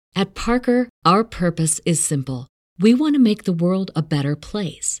At Parker, our purpose is simple. We want to make the world a better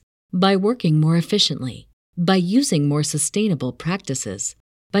place by working more efficiently, by using more sustainable practices,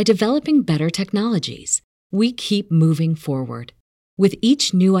 by developing better technologies. We keep moving forward. With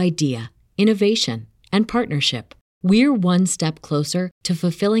each new idea, innovation, and partnership, we're one step closer to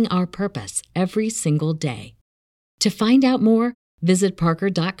fulfilling our purpose every single day. To find out more, visit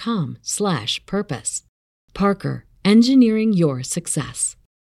parker.com/purpose. Parker, engineering your success.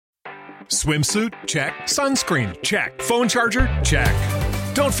 Swimsuit? Check. Sunscreen? Check. Phone charger? Check.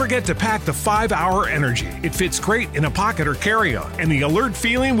 Don't forget to pack the 5-Hour Energy. It fits great in a pocket or carry-on, and the alert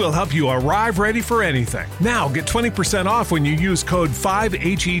feeling will help you arrive ready for anything. Now get 20% off when you use code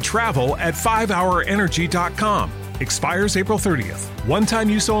 5HETRAVEL at 5hourenergy.com. Expires April 30th. One-time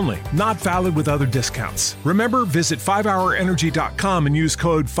use only. Not valid with other discounts. Remember, visit 5hourenergy.com and use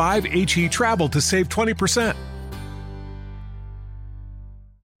code 5HETRAVEL to save 20%.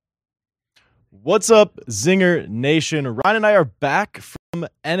 What's up, Zinger Nation? Ryan and I are back from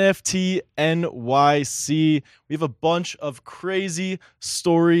NFT NYC. We have a bunch of crazy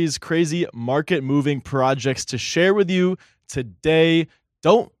stories, crazy market-moving projects to share with you today.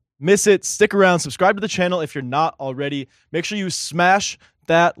 Don't miss it. Stick around. Subscribe to the channel if you're not already. Make sure you smash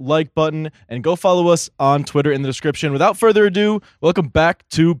that like button and go follow us on Twitter in the description. Without further ado, welcome back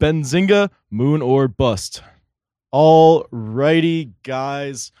to Benzinga, Moon or Bust. Alrighty,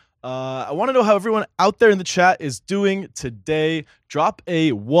 guys. I want to know how everyone out there in the chat is doing today. Drop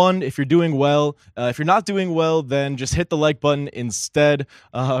a 1 if you're doing well. If you're not doing well, then just hit the like button instead.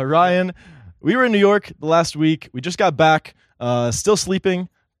 Ryan, we were in New York the last week. We just got back, still sleeping,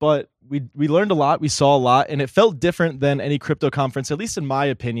 but we learned a lot. We saw a lot, and it felt different than any crypto conference, at least in my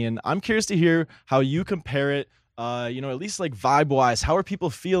opinion. I'm curious to hear how you compare it. At least like vibe-wise, how are people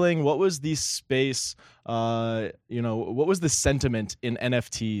feeling? What was the space? What was the sentiment in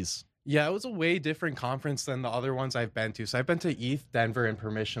NFTs? Yeah, it was a way different conference than the other ones I've been to. So I've been to ETH, Denver, and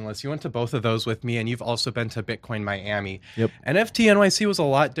Permissionless. You went to both of those with me, and you've also been to Bitcoin Miami. Yep. NFT NYC was a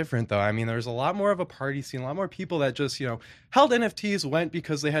lot different, though. I mean, there was a lot more of a party scene, a lot more people that just, held NFTs, went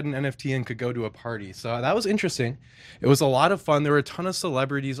because they had an NFT and could go to a party. So that was interesting. It was a lot of fun. There were a ton of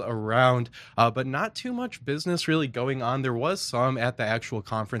celebrities around, but not too much business really going on. There was some at the actual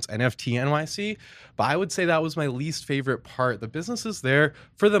conference, NFT NYC, but I would say that was my least favorite part. The businesses there,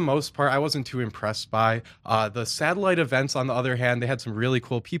 for the most part, I wasn't too impressed by. The satellite events, on the other hand, they had some really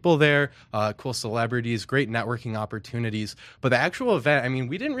cool people there, cool celebrities, great networking opportunities. But the actual event, I mean,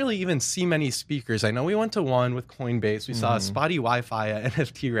 we didn't really even see many speakers. I know we went to one with Coinbase. We saw Spotty Wi-Fi, a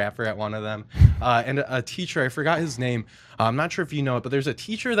NFT rapper at one of them, and a teacher. I forgot his name. I'm not sure if you know it, but there's a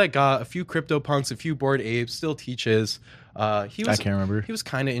teacher that got a few CryptoPunks, a few Bored Apes, still teaches. I can't remember. He was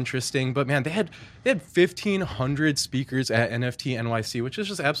kind of interesting, but man, they had 1,500 speakers at NFT NYC, which is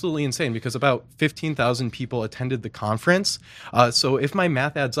just absolutely insane because about 15,000 people attended the conference. So if my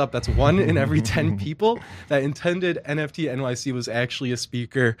math adds up, that's 1 in every 10 people that attended NFT NYC was actually a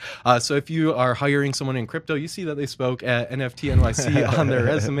speaker. So if you are hiring someone in crypto, you see that they spoke at NFT NYC on their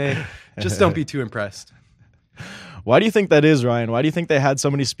resume. Just don't be too impressed. Why do you think that is, Ryan? Why do you think they had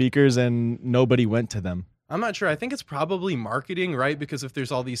so many speakers and nobody went to them? I'm not sure. I think it's probably marketing, right? Because if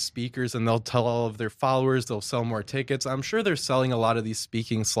there's all these speakers and they'll tell all of their followers, they'll sell more tickets. I'm sure they're selling a lot of these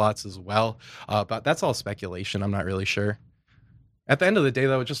speaking slots as well. But that's all speculation. I'm not really sure. At the end of the day,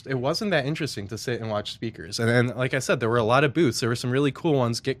 though, it wasn't that interesting to sit and watch speakers. And like I said, there were a lot of booths. There were some really cool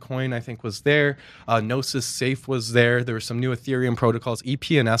ones. Gitcoin, I think, was there. Gnosis Safe was there. There were some new Ethereum protocols.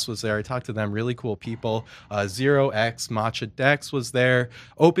 EPNS was there. I talked to them. Really cool people. 0x, Matcha Dex was there.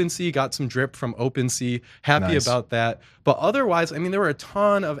 OpenSea, got some drip from OpenSea. Happy about that. But otherwise, I mean, there were a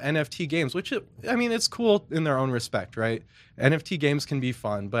ton of NFT games, which, it's cool in their own respect, right? NFT games can be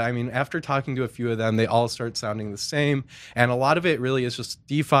fun, but I mean, after talking to a few of them, they all start sounding the same. And a lot of it really is just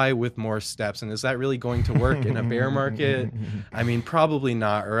DeFi with more steps. And is that really going to work in a bear market? I mean, probably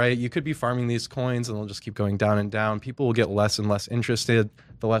not, right? You could be farming these coins and they'll just keep going down and down. People will get less and less interested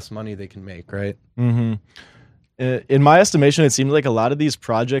the less money they can make, right? Mm-hmm. In my estimation, it seemed like a lot of these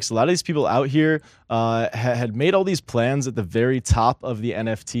projects, a lot of these people out here had made all these plans at the very top of the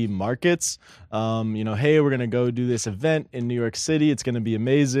NFT markets. Hey, we're going to go do this event in New York City. It's going to be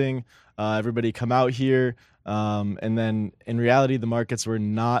amazing. Everybody come out here. And then in reality, the markets were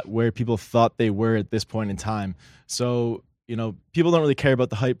not where people thought they were at this point in time. So, people don't really care about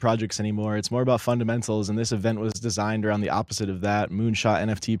the hype projects anymore. It's more about fundamentals. And this event was designed around the opposite of that, moonshot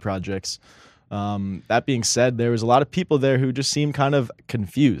NFT projects. That being said, there was a lot of people there who just seemed kind of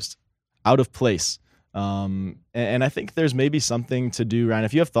confused, out of place. And I think there's maybe something to do, Ryan.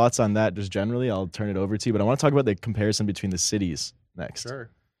 If you have thoughts on that, just generally, I'll turn it over to you. But I want to talk about the comparison between the cities next. Sure.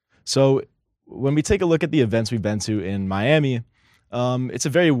 So when we take a look at the events we've been to in Miami, it's a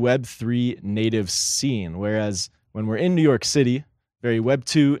very Web3 native scene, whereas when we're in New York City, very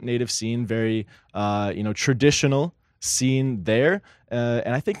Web2 native scene, very traditional scene there,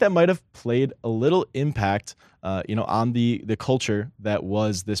 and I think that might have played a little impact, on the culture that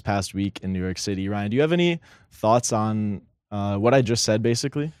was this past week in New York City. Ryan, do you have any thoughts on what I just said,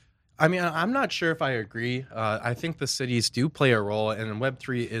 basically? I mean, I'm not sure if I agree. I think the cities do play a role, and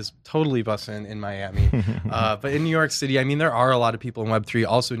Web3 is totally bussin' in Miami. But in New York City, I mean, there are a lot of people in Web3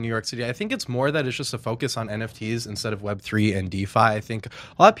 also in New York City. I think it's more that it's just a focus on NFTs instead of Web3 and DeFi. I think a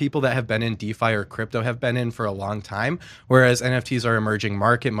lot of people that have been in DeFi or crypto have been in for a long time, whereas NFTs are emerging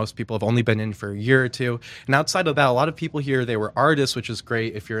market. Most people have only been in for a year or two. And outside of that, a lot of people here, they were artists, which is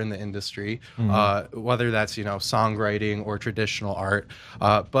great if you're in the industry, whether that's, songwriting or traditional art.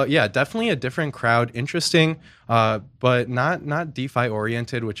 But yeah, definitely a different crowd, interesting, but not DeFi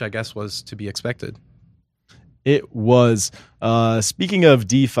oriented, which I guess was to be expected. It was. Speaking of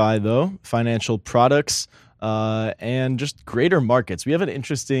DeFi, though, financial products and just greater markets, we have an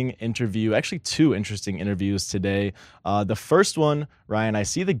interesting interview, actually two interesting interviews today. The first one, Ryan, I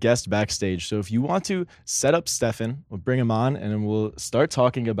see the guest backstage. So if you want to set up Stefan, we'll bring him on and then we'll start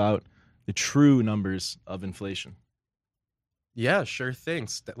talking about the true numbers of inflation. Yeah, sure thing.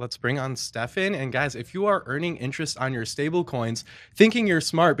 Let's bring on Stefan. And guys, if you are earning interest on your stable coins, thinking you're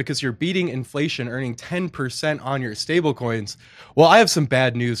smart because you're beating inflation, earning 10% on your stable coins, well, I have some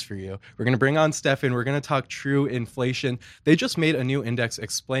bad news for you. We're going to bring on Stefan. We're going to talk true inflation. They just made a new index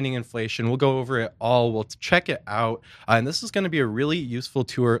explaining inflation. We'll go over it all. We'll check it out. And this is going to be a really useful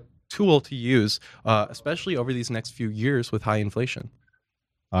tool to use, especially over these next few years with high inflation.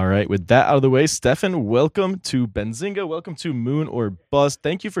 All right, with that out of the way, Stefan, welcome to Benzinga. Welcome to Moon or Bust.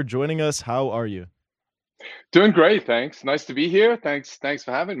 Thank you for joining us. How are you? Doing great, thanks. Nice to be here. Thanks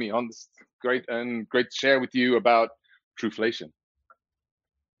for having me on this great to share with you about Truflation.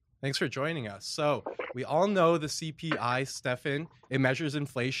 Thanks for joining us. So we all know the CPI, Stefan. It measures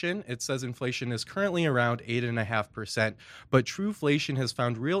inflation. It says inflation is currently around 8.5%, but Truflation has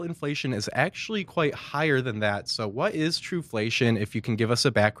found real inflation is actually quite higher than that. So what is Truflation, if you can give us a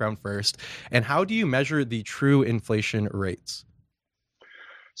background first, and how do you measure the true inflation rates?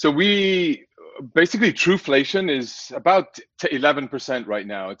 So basically Truflation is about 11% right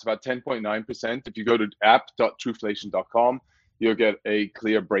now. It's about 10.9%. If you go to app.truflation.com, you'll get a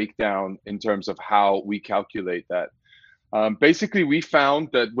clear breakdown in terms of how we calculate that. Basically, we found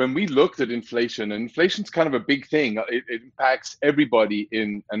that when we looked at inflation, and inflation's kind of a big thing, it impacts everybody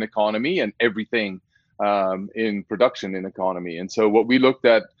in an economy and everything in production in economy. And so what we looked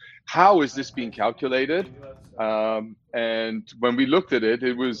at, how is this being calculated? And when we looked at it,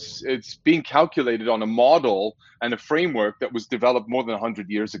 it's being calculated on a model and a framework that was developed more than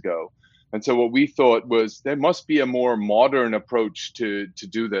 100 years ago. And so what we thought was there must be a more modern approach to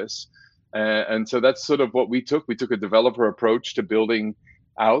do this. And so that's sort of what we took. We took a developer approach to building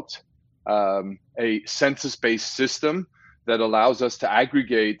out a census-based system that allows us to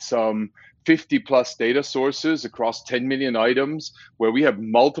aggregate some 50 plus data sources across 10 million items where we have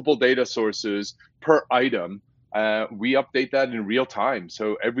multiple data sources per item. We update that in real time.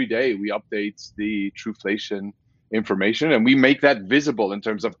 So every day we update the Truflation information and we make that visible in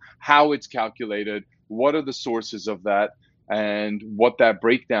terms of how it's calculated, what are the sources of that, and what that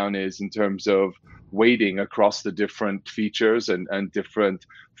breakdown is in terms of weighting across the different features and different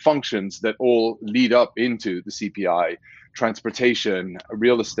functions that all lead up into the CPI: transportation,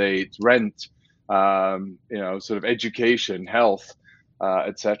 real estate, rent, sort of education, health,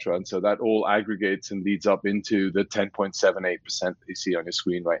 etc. And so that all aggregates and leads up into the 10.78% that you see on your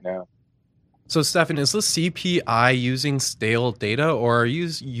screen right now. So, Stefan, is the CPI using stale data, or are you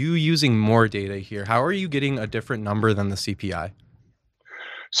using more data here? How are you getting a different number than the CPI?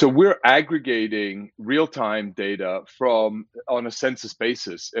 So we're aggregating real-time data on a census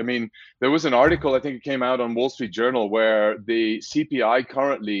basis. I mean, there was an article, I think it came out on Wall Street Journal, where the CPI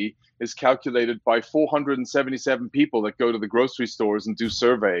currently is calculated by 477 people that go to the grocery stores and do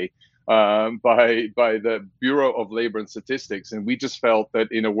survey by the Bureau of Labor and Statistics. And we just felt that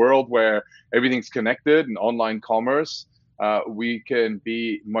in a world where everything's connected and online commerce, we can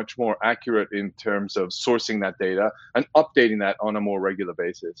be much more accurate in terms of sourcing that data and updating that on a more regular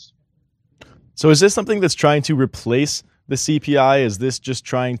basis. So is this something that's trying to replace the CPI? Is this just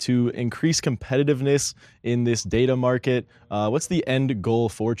trying to increase competitiveness in this data market? What's the end goal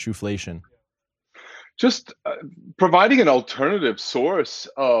for Truflation? Just providing an alternative source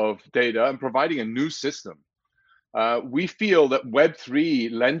of data and providing a new system. We feel that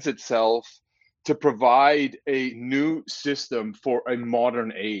Web3 lends itself to provide a new system for a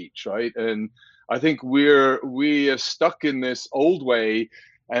modern age, right? And I think we are stuck in this old way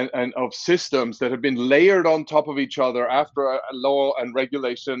and of systems that have been layered on top of each other after a law and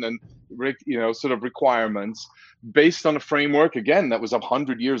regulation and sort of requirements based on a framework again that was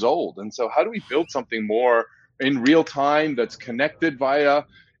 100 years old. And so how do we build something more in real time that's connected via,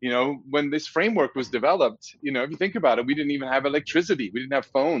 when this framework was developed, if you think about it, we didn't even have electricity, we didn't have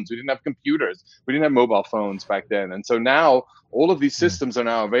phones, we didn't have computers, we didn't have mobile phones back then. And so now all of these systems are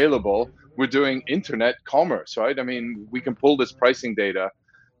now available. We're doing internet commerce, right? I mean, we can pull this pricing data.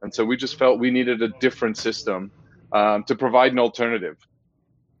 And so we just felt we needed a different system to provide an alternative.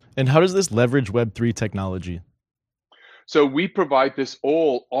 And how does this leverage Web3 technology? So we provide this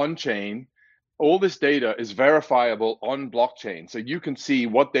all on-chain. All this data is verifiable on blockchain. So you can see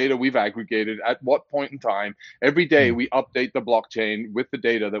what data we've aggregated at what point in time. Every day we update the blockchain with the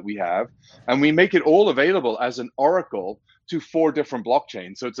data that we have, and we make it all available as an oracle to 4 different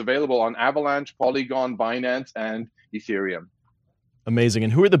blockchains. So it's available on Avalanche, Polygon, Binance, and Ethereum. Amazing.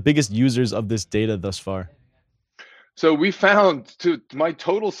 And who are the biggest users of this data thus far? So we found, to my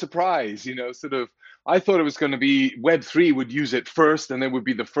total surprise, I thought it was going to be Web3 would use it first and they would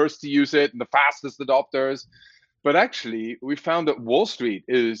be the first to use it and the fastest adopters. But actually, we found that Wall Street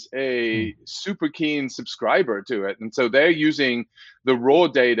is a super keen subscriber to it. And so they're using the raw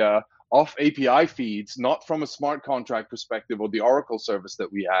data off API feeds, not from a smart contract perspective or the Oracle service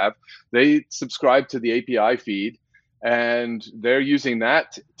that we have. They subscribe to the API feed, and they're using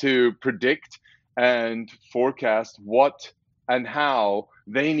that to predict and forecast what and how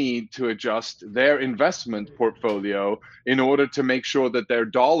they need to adjust their investment portfolio in order to make sure that their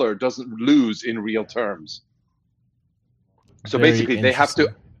dollar doesn't lose in real terms. So basically, they have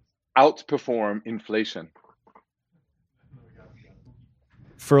to outperform inflation.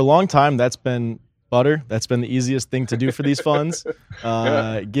 For a long time, that's been butter. That's been the easiest thing to do for these funds.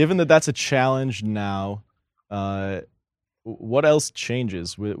 Given that that's a challenge now, what else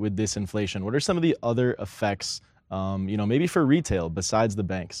changes with this inflation? What are some of the other effects, maybe for retail besides the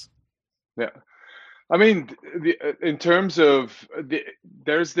banks? Yeah. I mean, in terms of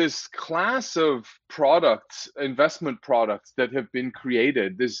there's this class of products, investment products that have been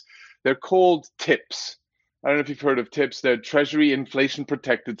created. They're called TIPS. I don't know if you've heard of TIPS. They're Treasury Inflation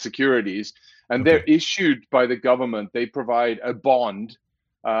Protected Securities, and they're issued by the government. They provide a bond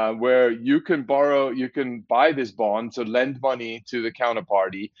where you can buy this bond, so lend money to the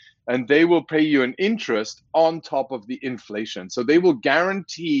counterparty, and they will pay you an interest on top of the inflation. So they will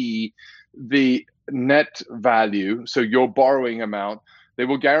guarantee the net value, so your borrowing amount, they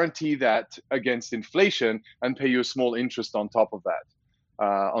will guarantee that against inflation and pay you a small interest on top of that,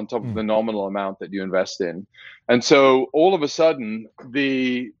 on top of the nominal amount that you invest in. And so all of a sudden,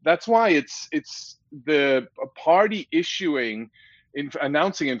 that's why it's the party issuing,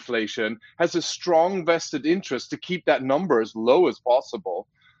 announcing inflation has a strong vested interest to keep that number as low as possible,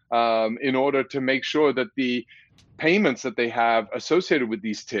 in order to make sure that the payments that they have associated with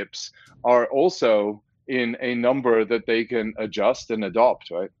these tips are also in a number that they can adjust and adopt,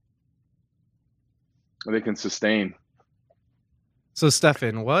 right? They can sustain. So,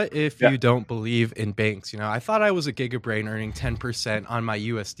 Stefan, what if you don't believe in banks? I thought I was a gigabrain earning 10% on my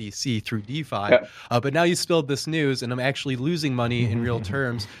USDC through DeFi, but now you spilled this news and I'm actually losing money in real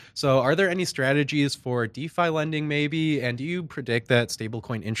terms. So are there any strategies for DeFi lending maybe? And do you predict that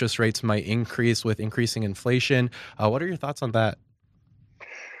stablecoin interest rates might increase with increasing inflation? What are your thoughts on that?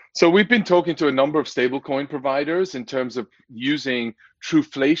 So we've been talking to a number of stablecoin providers in terms of using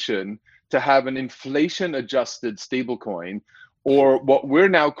Truflation to have an inflation-adjusted stablecoin, or what we're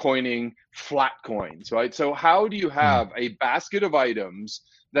now coining flat coins, right? So how do you have a basket of items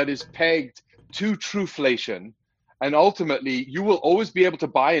that is pegged to Truflation, and ultimately you will always be able to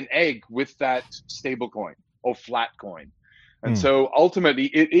buy an egg with that stablecoin or flat coin? And so ultimately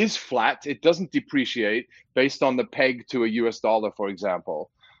it is flat. It doesn't depreciate based on the peg to a US dollar, for example.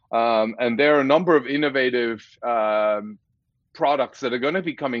 And there are a number of innovative products that are going to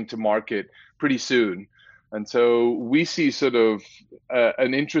be coming to market pretty soon. And so we see sort of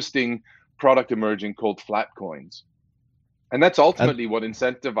an interesting product emerging called flat coins. And that's ultimately what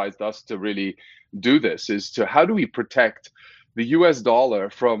incentivized us to really do this, is to how do we protect the US dollar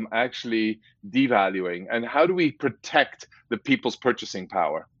from actually devaluing, and how do we protect the people's purchasing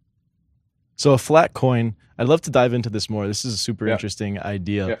power? So a flat coin, I'd love to dive into this more. This is a super interesting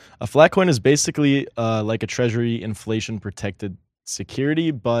idea. A flat coin is basically like a treasury inflation protected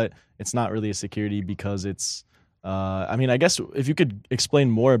security, but it's not really a security because it's, I guess if you could explain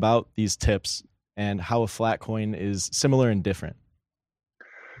more about these tips and how a flat coin is similar and different.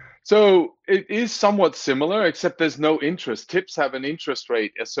 So it is somewhat similar, except there's no interest. Tips have an interest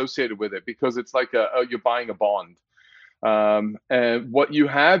rate associated with it because it's like you're buying a bond. And what you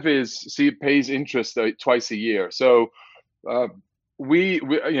have is, see, it pays interest twice a year. So uh,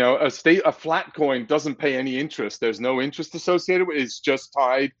 a flat coin doesn't pay any interest. There's no interest associated with it. It's just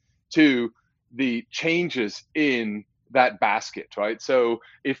tied to the changes in that basket, right? So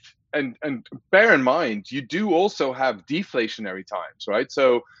if and bear in mind, you do also have deflationary times, right?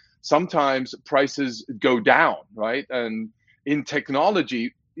 So sometimes prices go down, right? And in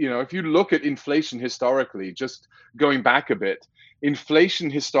technology, if you look at inflation historically, just going back a bit, inflation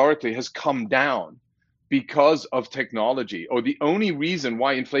historically has come down because of technology. Or the only reason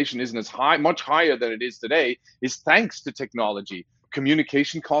why inflation isn't as high, much higher than it is today, is thanks to technology.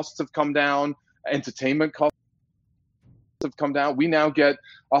 Communication costs have come down, entertainment costs have come down. We now get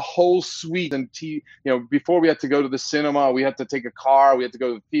a whole suite, and before we had to go to the cinema, we had to take a car, we had to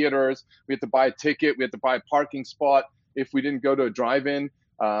go to the theaters, we had to buy a ticket, we had to buy a parking spot if we didn't go to a drive-in,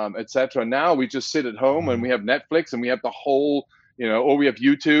 etc. Now we just sit at home and we have Netflix and we have the whole, or we have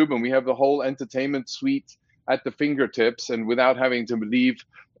YouTube and we have the whole entertainment suite at the fingertips, and without having to leave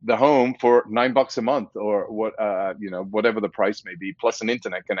the home for $9 a month or whatever the price may be, plus an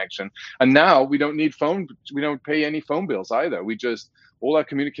internet connection. And now we don't pay any phone bills either. All our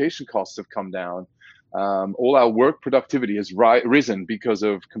communication costs have come down. All our work productivity has risen because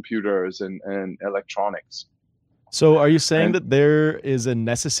of computers and electronics. So are you saying that there is a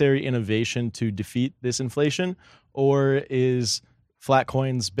necessary innovation to defeat this inflation, or is flat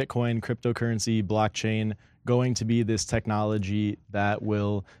coins, Bitcoin, cryptocurrency, blockchain going to be this technology that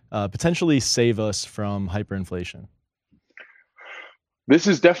will potentially save us from hyperinflation? This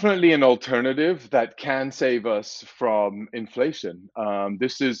is definitely an alternative that can save us from inflation.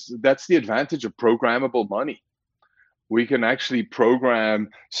 That's the advantage of programmable money. We can actually program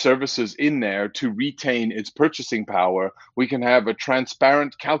services in there to retain its purchasing power. We can have a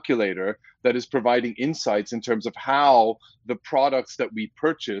transparent calculator that is providing insights in terms of how the products that we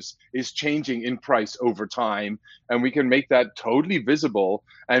purchase is changing in price over time. And we can make that totally visible,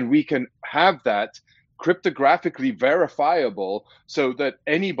 and we can have that cryptographically verifiable so that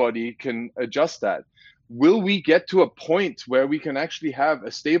anybody can adjust that. Will we get to a point where we can actually have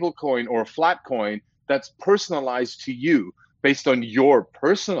a stable coin or a flat coin that's personalized to you based on your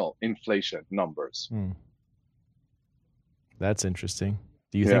personal inflation numbers? That's interesting.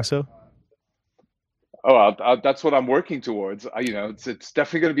 Do you think so? Oh, that's what I'm working towards. It's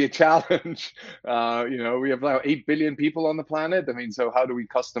definitely going to be a challenge. We have now 8 billion people on the planet. I mean, so how do we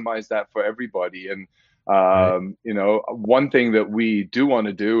customize that for everybody? And one thing that we do want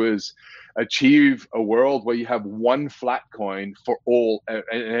to do is achieve a world where you have one flat coin for all and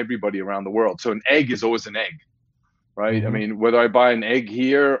everybody around the world. So an egg is always an egg, right? Mm-hmm. I mean, whether I buy an egg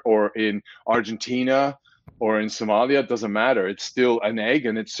here or in Argentina or in Somalia, it doesn't matter. It's still an egg,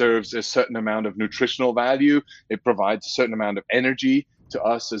 and it serves a certain amount of nutritional value. It provides a certain amount of energy to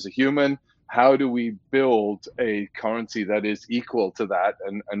us as a human. How do we build a currency that is equal to that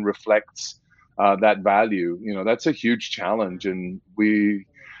and reflects that value? That's a huge challenge, and we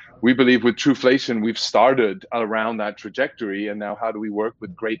believe with Truflation we've started around that trajectory, and now how do we work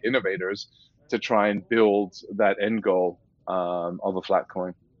with great innovators to try and build that end goal of a flat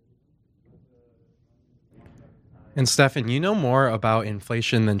coin? And Stefan, you know more about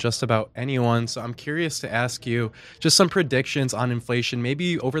inflation than just about anyone, so I'm curious to ask you just some predictions on inflation,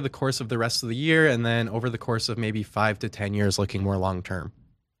 maybe over the course of the rest of the year, and then over the course of maybe 5 to 10 years, looking more long term.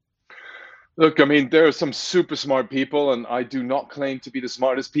 Look, I mean, there are some super smart people, and I do not claim to be the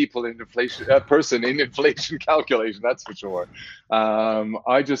smartest person in inflation calculation. That's for sure.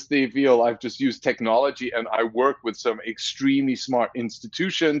 I just feel I've just used technology, and I work with some extremely smart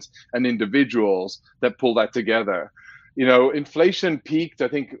institutions and individuals that pull that together. Inflation peaked. I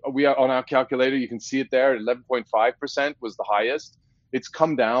think we are on our calculator. You can see it there. 11.5% was the highest. It's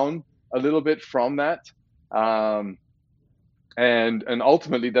come down a little bit from that. And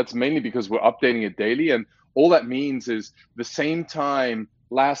ultimately, that's mainly because we're updating it daily. And all that means is the same time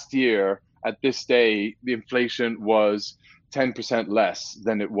last year at this day, the inflation was 10% less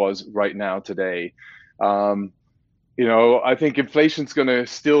than it was right now today. I think inflation's going to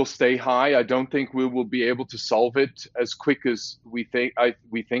still stay high. I don't think we will be able to solve it as quick as we think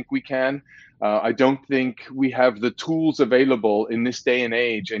we can. I don't think we have the tools available in this day and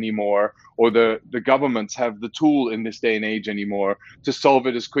age anymore, or the governments have the tool in this day and age anymore to solve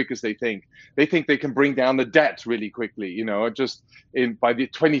it as quick as they think. They think they can bring down the debt really quickly. By the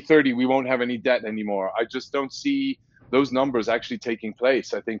 2030, we won't have any debt anymore. I just don't see those numbers actually taking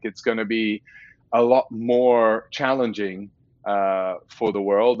place. I think it's going to be a lot more challenging for the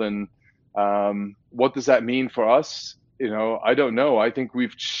world. And what does that mean for us? I don't know. I think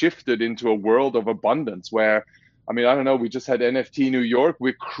we've shifted into a world of abundance where, I don't know, we just had NFT New York.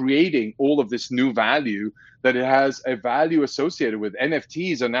 We're creating all of this new value that it has a value associated with.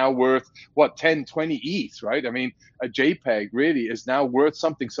 NFTs are now worth, 10, 20 ETH, right? A JPEG really is now worth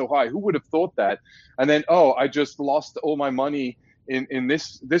something so high. Who would have thought that? And then, I just lost all my money in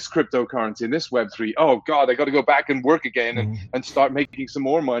this cryptocurrency, in this Web3. Oh God, I got to go back and work again and start making some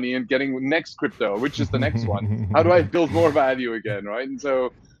more money and getting next crypto, which is the next one. How do I build more value again, right? And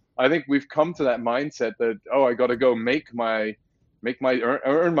so I think we've come to that mindset that, I got to go earn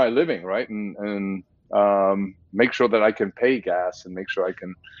my living, right? And make sure that I can pay gas and make sure I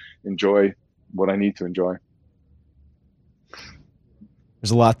can enjoy what I need to enjoy.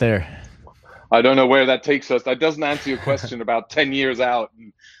 There's a lot there. I don't know where that takes us. That doesn't answer your question about 10 years out.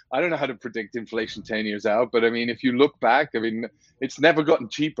 And I don't know how to predict inflation 10 years out, but if you look back, it's never gotten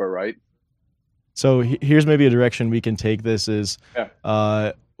cheaper, right? So here's maybe a direction we can take this is,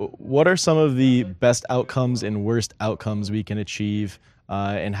 what are some of the best outcomes and worst outcomes we can achieve,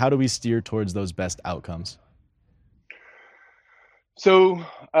 and how do we steer towards those best outcomes? So,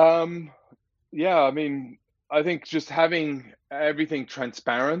 I think just having everything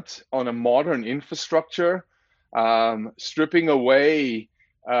transparent on a modern infrastructure, stripping away,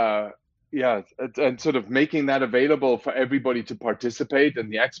 and sort of making that available for everybody to participate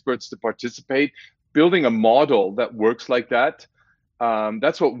and the experts to participate, building a model that works like that.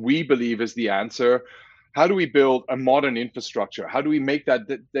 That's what we believe is the answer. How do we build a modern infrastructure? How do we make that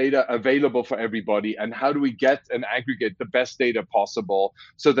data available for everybody? And how do we get and aggregate the best data possible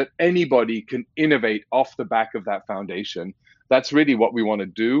so that anybody can innovate off the back of that foundation? That's really what we want to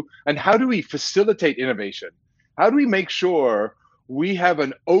do. And how do we facilitate innovation? How do we make sure we have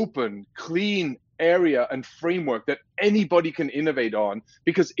an open, clean area and framework that anybody can innovate on?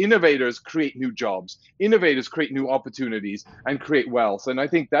 Because innovators create new jobs, innovators create new opportunities and create wealth. And I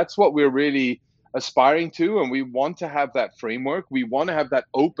think that's what we're really aspiring to. And we want to have that framework. We want to have that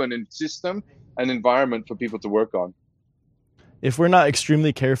open system and environment for people to work on. If we're not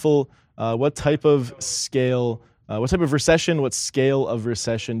extremely careful, what type of scale, what type of recession, what scale of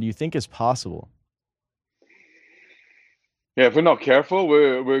recession do you think is possible? Yeah, if we're not careful,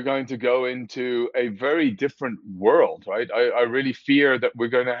 we're going to go into a very different world, right? I really fear that we're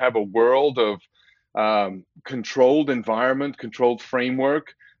going to have a world of controlled environment, controlled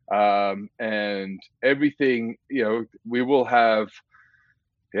framework, and everything. We will have,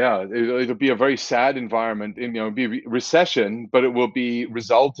 it'll be a very sad environment. Be recession, but it will be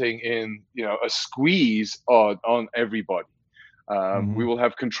resulting in a squeeze on everybody. We will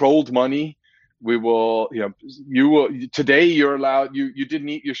have controlled money. We will, today you're allowed, you didn't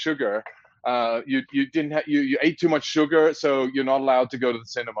eat your sugar. You ate too much sugar, so you're not allowed to go to the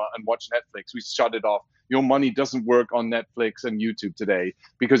cinema and watch Netflix. We shut it off. Your money doesn't work on Netflix and YouTube today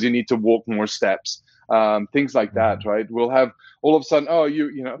because you need to walk more steps. Things like that, right? We'll have all of a sudden,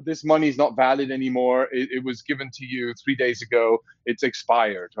 this money is not valid anymore. It was given to you 3 days ago. It's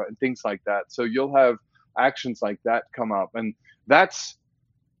expired, right? And things like that. So you'll have actions like that come up. And that's,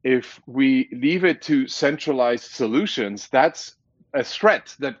 if we leave it to centralized solutions, that's a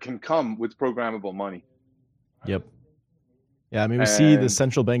threat that can come with programmable money. Yep. Yeah, we see the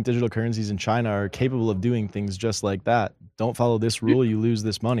central bank digital currencies in China are capable of doing things just like that. Don't follow this rule, you lose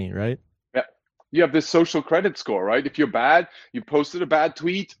this money, right? Yeah. You have this social credit score, right? If you're bad, you posted a bad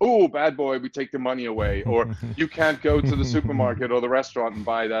tweet, oh, bad boy, we take the money away. Or you can't go to the supermarket or the restaurant and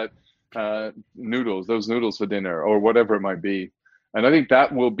buy that those noodles for dinner, or whatever it might be. And I think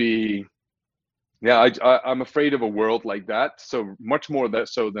that will be, I'm afraid of a world like that. So much more that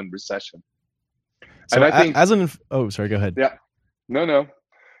so than recession. So and I think, sorry, go ahead. Yeah, no.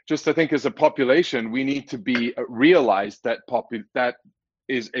 Just I think as a population, we need to be realize that that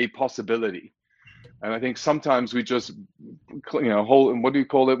is a possibility. And I think sometimes we just, hold, what do you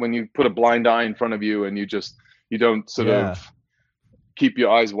call it when you put a blind eye in front of you and you don't sort of keep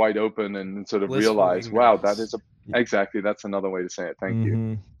your eyes wide open and sort of realize, wow, that is exactly, that's another way to say it. Thank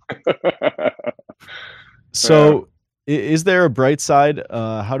you. So is there a bright side?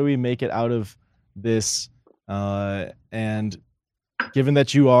 How do we make it out of this? And given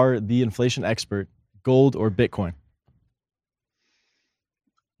that you are the inflation expert, gold or Bitcoin?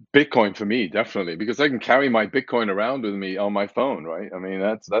 Bitcoin for me, definitely, because I can carry my Bitcoin around with me on my phone, right?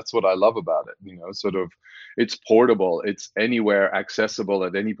 That's what I love about it. Sort of, it's portable, it's anywhere accessible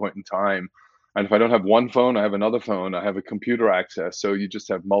at any point in time. And if I don't have one phone, I have another phone, I have a computer access. So you just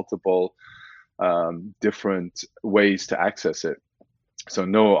have multiple different ways to access it. So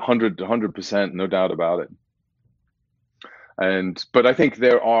 100%, no doubt about it. But I think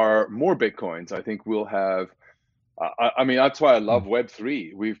there are more Bitcoins. I think we'll have. I mean, that's why I love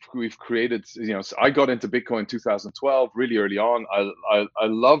Web3. We've created, so I got into Bitcoin 2012, really early on. I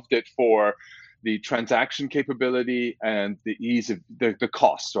loved it for the transaction capability and the ease of the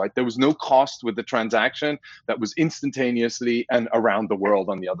cost, right? There was no cost with the transaction that was instantaneously and around the world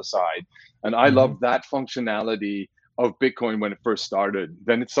on the other side. And I love that functionality of Bitcoin when it first started.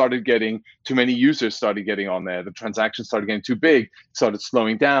 Then it started getting too many users started getting on there. The transactions started getting too big, started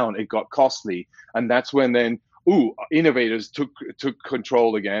slowing down. It got costly. And that's when then innovators took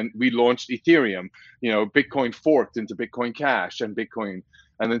control again. We launched Ethereum. Bitcoin forked into Bitcoin Cash and Bitcoin.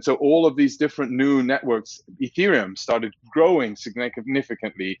 And then so all of these different new networks, Ethereum started growing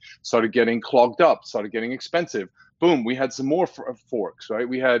significantly, started getting clogged up, started getting expensive. Boom, we had some more forks, right?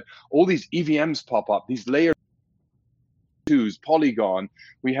 We had all these EVMs pop up, these layer twos, Polygon.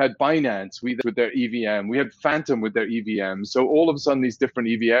 We had Binance with their EVM. We had Phantom with their EVM. So all of a sudden, these different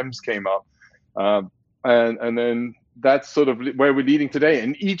EVMs came up. And then that's sort of where we're leading today.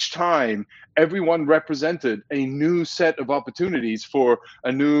 And each time, everyone represented a new set of opportunities for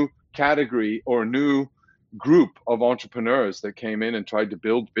a new category or a new group of entrepreneurs that came in and tried to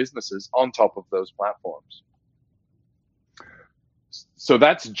build businesses on top of those platforms. So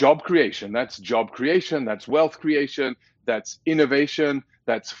that's job creation. That's wealth creation. That's innovation.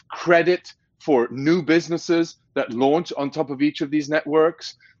 That's credit for new businesses that launch on top of each of these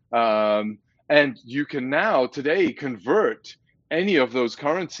networks. And you can now today convert any of those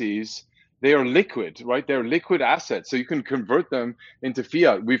currencies. They are liquid, right? They're liquid assets. So you can convert them into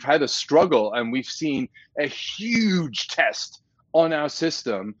fiat. We've had a struggle and we've seen a huge test on our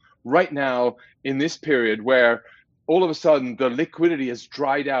system right now in this period where all of a sudden the liquidity has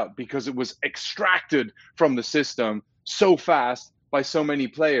dried out because it was extracted from the system so fast by so many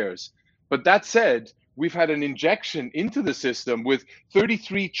players. But that said, we've had an injection into the system with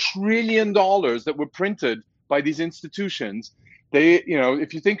 $33 trillion that were printed by these institutions. They,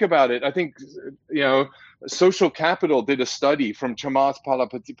 if you think about it, I think, Social Capital did a study from Chamath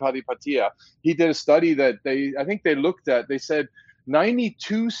Palihapitiya. He did a study that they said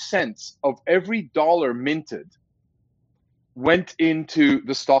 92 cents of every dollar minted went into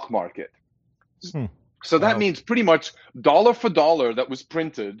the stock market. So that means pretty much dollar for dollar that was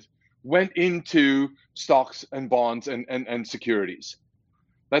printed went into stocks and bonds and securities.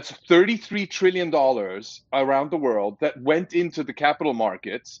 That's $33 trillion around the world that went into the capital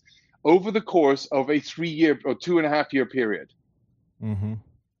markets over the course of a 3-year or 2.5-year period.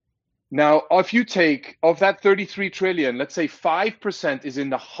 Now, if you take of that 33 trillion, let's say 5% is in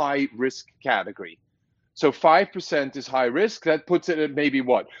the high risk category. So 5% is high risk. That puts it at maybe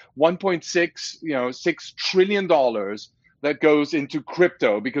what? $6 trillion that goes into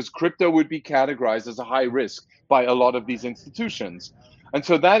crypto, because crypto would be categorized as a high risk by a lot of these institutions. And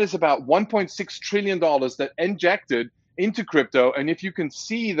so that is about $1.6 trillion that injected into crypto. And if you can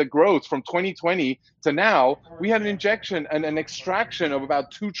see the growth from 2020 to now, we had an injection and an extraction of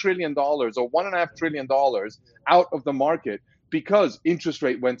about $2 trillion or $1.5 trillion out of the market because interest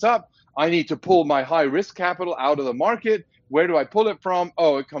rate went up. I need to pull my high risk capital out of the market. Where do I pull it from?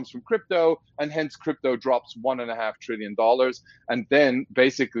 Oh, it comes from crypto, and hence crypto drops $1.5 trillion. And then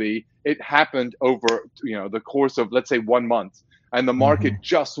basically it happened over the course of, let's say, 1 month. And the market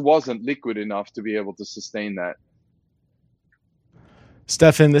just wasn't liquid enough to be able to sustain that.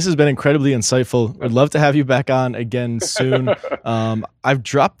 Stefan, this has been incredibly insightful. I'd love to have you back on again soon. I've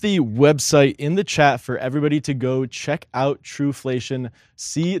dropped the website in the chat for everybody to go check out Truflation,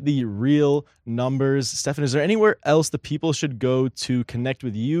 see the real numbers. Stefan, is there anywhere else the people should go to connect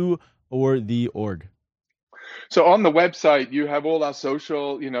with you or the org? So on the website, you have all our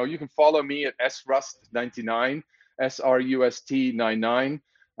social, you can follow me at srust99, SRUST99.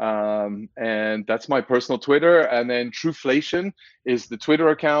 And that's my personal Twitter. And then Truflation is the Twitter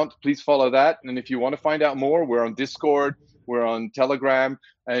account. Please follow that. And if you want to find out more, we're on Discord, we're on Telegram,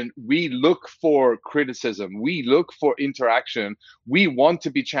 and we look for criticism. We look for interaction. We want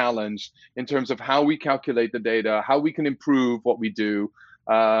to be challenged in terms of how we calculate the data, how we can improve what we do.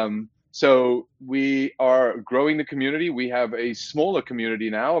 So we are growing the community. We have a smaller community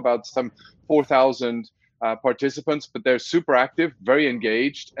now, about some 4,000 participants, but they're super active, very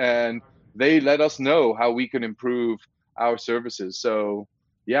engaged, and they let us know how we can improve our services. So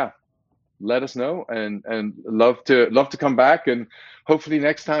yeah, let us know, and love to come back, and hopefully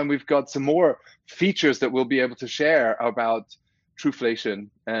next time we've got some more features that we'll be able to share about Truflation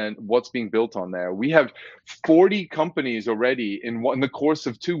and what's being built on there. We have 40 companies already in the course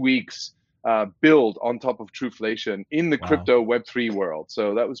of 2 weeks build on top of Truflation in the crypto Web3 world.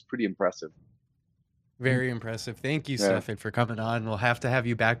 So that was pretty impressive. Very impressive. Thank you, Yeah. Stefan, for coming on. We'll have to have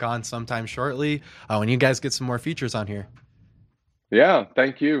you back on sometime shortly when you guys get some more features on here. Yeah,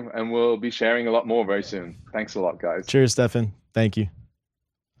 thank you. And we'll be sharing a lot more very soon. Thanks a lot, guys. Cheers, Stefan. Thank you.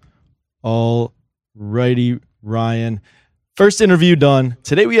 All righty, Ryan. First interview done.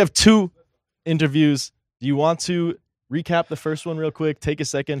 Today we have 2 interviews. Do you want to recap the first one real quick? Take a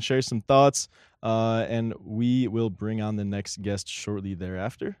second, share some thoughts, and we will bring on the next guest shortly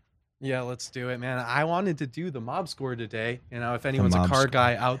thereafter. Yeah, let's do it, man. I wanted to do the mob score today, if anyone's a mob card score.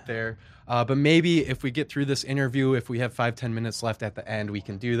 guy out there. But maybe if we get through this interview, if we have 5-10 minutes left at the end, we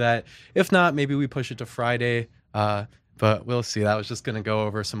can do that. If not, maybe we push it to Friday. But we'll see. That was just going to go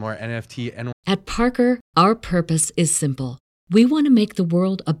over some more NFT and At Parker, our purpose is simple. We want to make the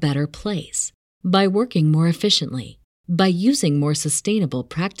world a better place by working more efficiently, by using more sustainable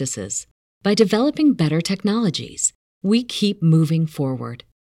practices, by developing better technologies. We keep moving forward.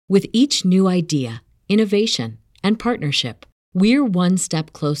 With each new idea, innovation, and partnership, we're one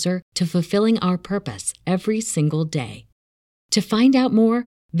step closer to fulfilling our purpose every single day. To find out more,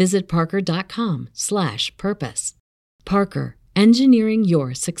 visit parker.com/purpose. Parker, engineering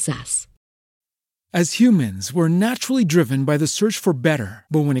your success. As humans, we're naturally driven by the search for better.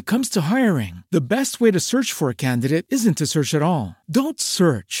 But when it comes to hiring, the best way to search for a candidate isn't to search at all. Don't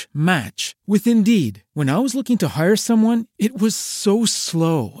search, match with Indeed. When I was looking to hire someone, it was so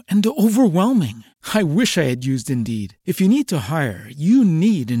slow and overwhelming. I wish I had used Indeed. If you need to hire, you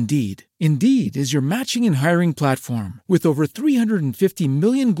need Indeed. Indeed is your matching and hiring platform with over 350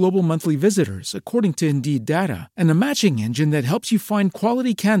 million global monthly visitors, according to Indeed data, and a matching engine that helps you find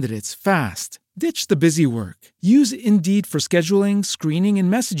quality candidates fast. Ditch the busy work. Use Indeed for scheduling, screening,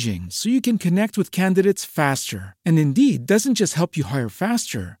 and messaging so you can connect with candidates faster. And Indeed doesn't just help you hire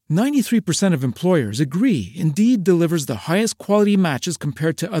faster. 93% of employers agree Indeed delivers the highest quality matches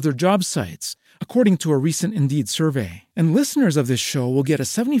compared to other job sites, according to a recent Indeed survey. And listeners of this show will get a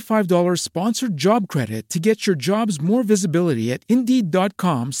 $75 sponsored job credit to get your jobs more visibility at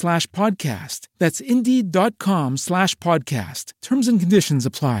Indeed.com/podcast. That's Indeed.com/podcast. Terms and conditions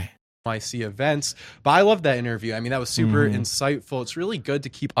apply. NYC events. But I love that interview. That was super insightful. It's really good to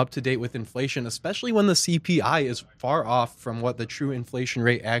keep up to date with inflation, especially when the CPI is far off from what the true inflation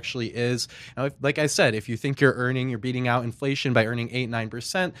rate actually is. Like I said, if you think you're beating out inflation by earning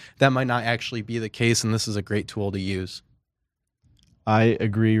 8-9%, that might not actually be the case, and this is a great tool to use. I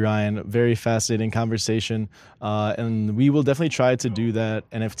agree, Ryan. Very fascinating conversation. And we will definitely try to do that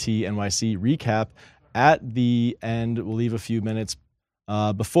NFT NYC recap at the end. We'll leave a few minutes.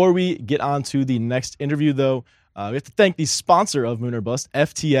 Before we get on to the next interview, though, we have to thank the sponsor of Moon or Bust,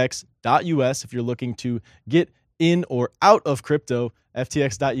 FTX.us. If you're looking to get in or out of crypto,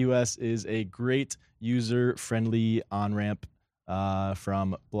 FTX.us is a great user-friendly on-ramp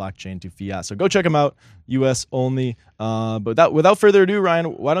from blockchain to fiat. So go check them out, US only. But without further ado, Ryan,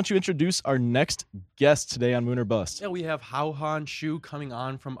 why don't you introduce our next guest today on Moon or Bust? Yeah, we have Haohan Xu coming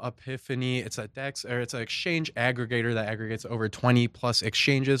on from Epiphany. It's a DEX, or it's an exchange aggregator that aggregates over 20 plus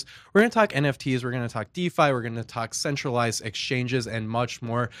exchanges. We're going to talk NFTs, we're going to talk DeFi, we're going to talk centralized exchanges, and much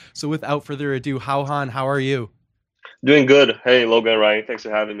more. So without further ado, Haohan, how are you? Doing good. Hey, Logan, Ryan, thanks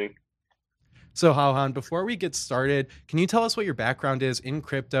for having me. So Haohan, before we get started, can you tell us what your background is in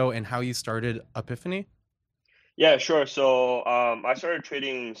crypto and how you started Epiphany? Yeah, sure. So I started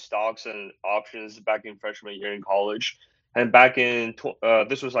trading stocks and options back in freshman year in college. And back in,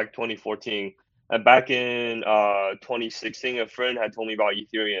 this was like 2014. And back in 2016, a friend had told me about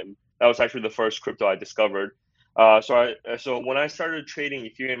Ethereum. That was actually the first crypto I discovered. So when I started trading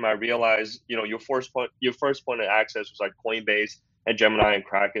Ethereum, I realized, your first point of access was like Coinbase and Gemini and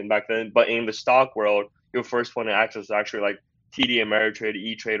Kraken back then. But in the stock world, your first point of access is actually like TD Ameritrade,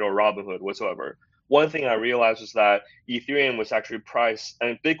 E-Trade, or Robinhood whatsoever. One thing I realized was that Ethereum was actually priced,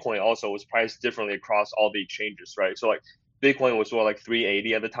 and Bitcoin also was priced differently across all the exchanges, right? So like Bitcoin was like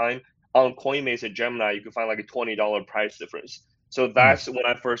 380 at the time. On Coinbase and Gemini, you could find like a $20 price difference. So that's when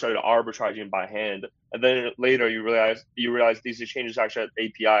I first started arbitraging by hand. And then later you realize these exchanges actually had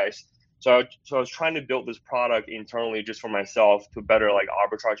APIs. So I was trying to build this product internally just for myself to better like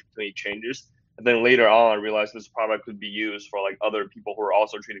arbitrage between exchanges. And then later on, I realized this product could be used for like other people who are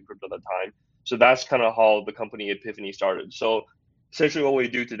also trading crypto at the time. So that's kind of how the company Epiphany started. So essentially what we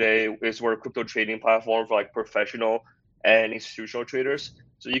do today is we're a crypto trading platform for like professional and institutional traders.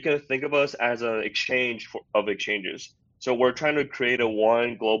 So you can think of us as an exchange of exchanges. So we're trying to create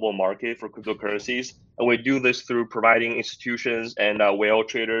one global market for cryptocurrencies. And we do this through providing institutions and whale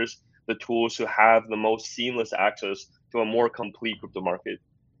traders the tools to have the most seamless access to a more complete crypto market.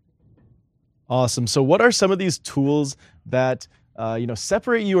 Awesome. So what are some of these tools that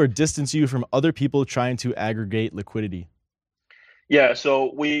separate you or distance you from other people trying to aggregate liquidity? Yeah,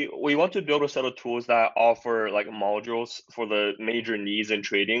 so we want to build a set of tools that offer like modules for the major needs in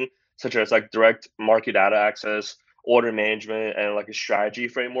trading, such as like direct market data access, order management, and like a strategy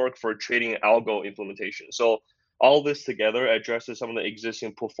framework for trading algo implementation. So all this together addresses some of the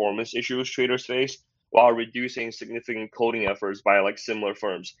existing performance issues traders face while reducing significant coding efforts by like similar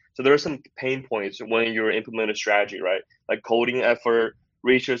firms. So there are some pain points when you're implementing a strategy, right? Like coding effort,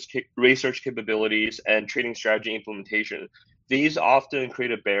 research capabilities, and trading strategy implementation. These often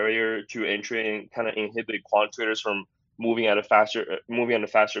create a barrier to entry and kind of inhibit quant traders from moving at a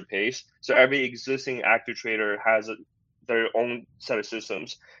faster pace. So every existing active trader has their own set of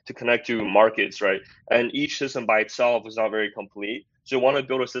systems to connect to markets, right? And each system by itself is not very complete. So you want to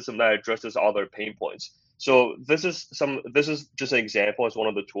build a system that addresses all their pain points. So this is just an example. It's one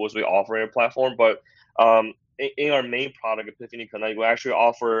of the tools we offer in our platform, but in our main product, Epiphany Connect, we actually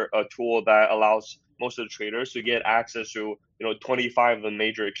offer a tool that allows most of the traders to get access to 25 of the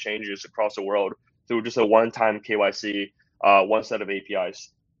major exchanges across the world through just a one-time KYC, one set of APIs.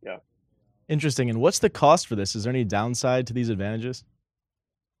 Yeah. Interesting. And what's the cost for this? Is there any downside to these advantages?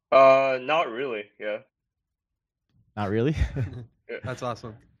 Not really. Yeah. Not really. That's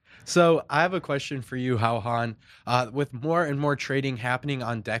awesome. So I have a question for you, Hao Han. With more and more trading happening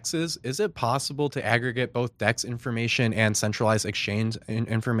on DEXs, is it possible to aggregate both DEX information and centralized exchange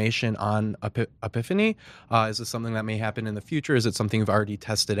information on Epiphany? Is this something that may happen in the future? Is it something you've already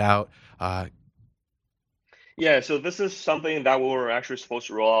tested out? Yeah, so this is something that we were actually supposed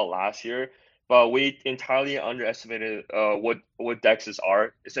to roll out last year, but we entirely underestimated what DEXs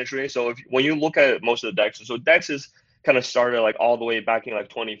are essentially. So when you look at most of the DEXs, so DEXs kind of started like all the way back in like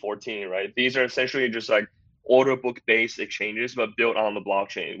 2014, right? These are essentially just like order book based exchanges, but built on the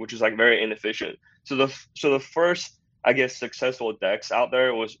blockchain, which is like very inefficient. So the first, I guess, successful DEX out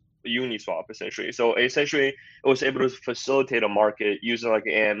there was Uniswap essentially. So essentially it was able to facilitate a market using like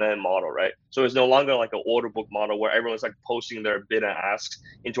an AMM model, right? So it's no longer like an order book model where everyone's like posting their bid and asks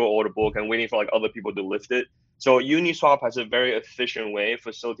into an order book and waiting for like other people to lift it. So Uniswap has a very efficient way of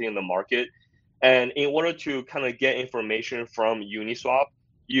facilitating the market. And in order to kind of get information from Uniswap,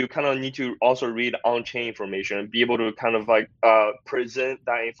 you kind of need to also read on-chain information and be able to kind of like present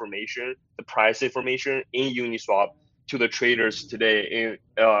that information, the price information in Uniswap to the traders today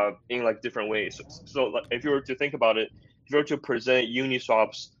in like different ways. So if you were to think about it, if you were to present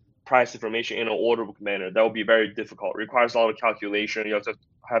Uniswap's price information in an order book manner, that would be very difficult. It requires a lot of calculation. You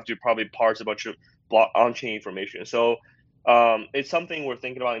have to probably parse a bunch of on-chain information. So it's something we're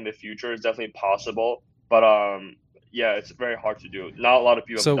thinking about in the future. It's definitely possible, but yeah, it's very hard to do. Not a lot of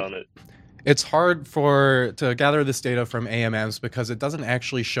people have done it. It's hard to gather this data from AMMs because it doesn't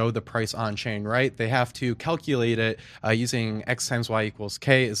actually show the price on chain, right? They have to calculate it using X times Y equals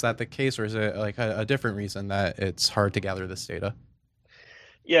K. Is that the case, or is it like a different reason that it's hard to gather this data?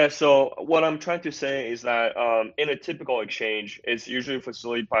 Yeah, so what I'm trying to say is that in a typical exchange, it's usually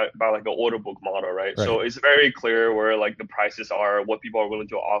facilitated by like an order book model, right? So it's very clear where like the prices are, what people are willing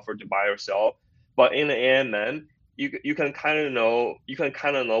to offer to buy or sell. But in the AMM, you can kind of know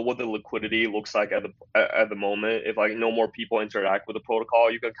what the liquidity looks like at the moment. If like no more people interact with the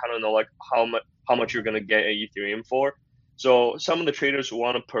protocol, you can kind of know like how much you're gonna get at Ethereum for. So some of the traders who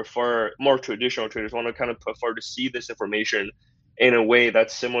want to prefer, more traditional traders want to kind of prefer to see this information in a way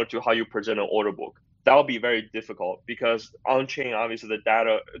that's similar to how you present an order book. That would be very difficult because on chain, obviously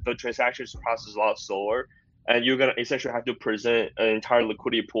the transactions process is a lot slower, and you're gonna essentially have to present an entire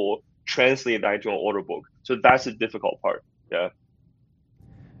liquidity pool, translate that into an order book. So that's the difficult part. Yeah.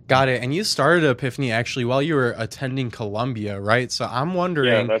 Got it. And you started Epiphany actually while you were attending Columbia, right? So I'm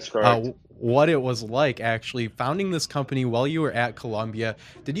wondering, that's correct. What it was like actually founding this company while you were at Columbia.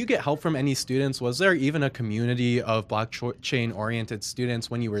 Did you get help from any students? Was there even a community of blockchain oriented students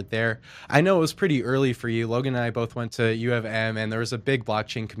when you were there? I know it was pretty early for you. Logan and I both went to U of M, and there was a big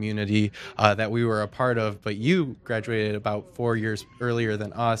blockchain community that we were a part of, but you graduated about 4 years earlier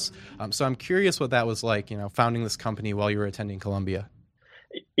than us. So I'm curious what that was like, founding this company while you were attending Columbia.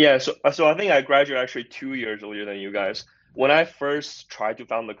 Yeah, so I think I graduated actually 2 years earlier than you guys. When I first tried to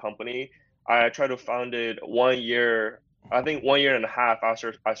found the company, I tried to found it 1 year, I think 1 year and a half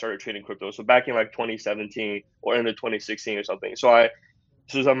after I started trading crypto. So back in like 2017 or into 2016 or something. So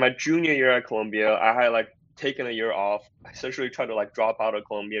my junior year at Columbia, I had like taken a year off. I essentially tried to like drop out of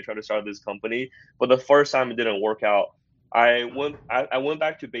Columbia, try to start this company. But the first time it didn't work out. I went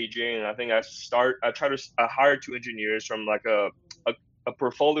back to Beijing. I think I hired 2 engineers from like a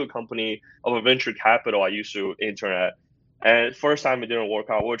portfolio company of a venture capital I used to intern at. And first time it didn't work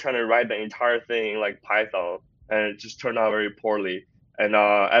out. We were trying to write the entire thing in like Python. and it just turned out very poorly. And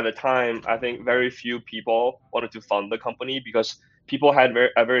at the time, I think very few people wanted to fund the company because people had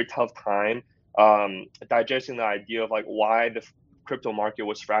a very tough time digesting the idea of like why the crypto market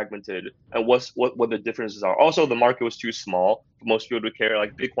was fragmented and what the differences are. Also, the market was too small for most people to care.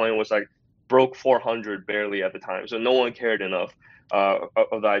 Like Bitcoin was like broke 400 barely at the time, so no one cared enough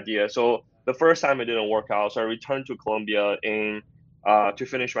of the idea. So the first time it didn't work out, so I returned to Colombia to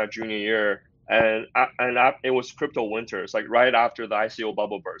finish my junior year, and it was crypto winters, like right after the ICO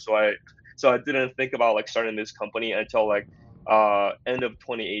bubble burst. So I didn't think about like starting this company until like end of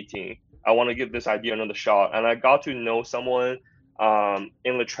 2018. I want to give this idea another shot, and I got to know someone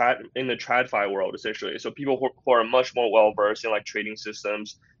in the TradFi world essentially. So people who are much more well versed in like trading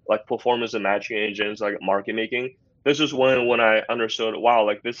systems, like performance and matching engines, like market making. This is when I understood, wow,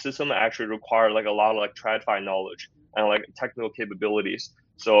 like this system actually required like a lot of like TradFi knowledge and like technical capabilities.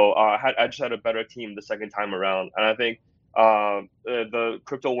 So I just had a better team the second time around, and I think the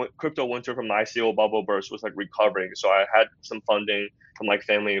crypto winter from the ICO bubble burst was like recovering. So I had some funding from like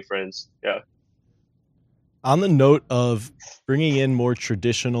family and friends. Yeah. On the note of bringing in more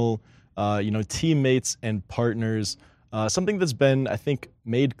traditional, teammates and partners, something that's been, I think,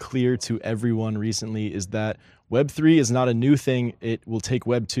 made clear to everyone recently is that Web3 is not a new thing. It will take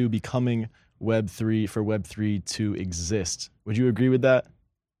Web2 becoming Web3 for Web3 to exist. Would you agree with that?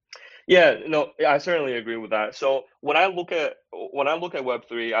 Yeah, no, I certainly agree with that. So when I look at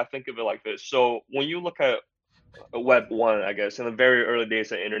Web3, I think of it like this. So when you look at Web1, I guess in the very early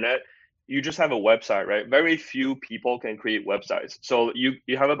days of the internet, you just have a website, right? Very few people can create websites. So you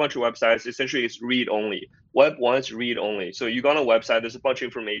have a bunch of websites. Essentially, it's read only. Web1 is read only. So you go on a website, there's a bunch of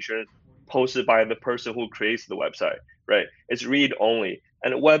information posted by the person who creates the website, right? It's read only.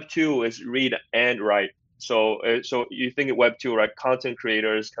 And Web2 is read and write. So you think of Web2, right? Content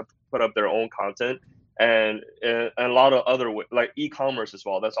creators can put up their own content, and a lot of other like e-commerce as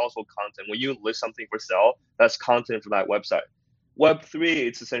well. That's also content. When you list something for sale, that's content for that website. Web3,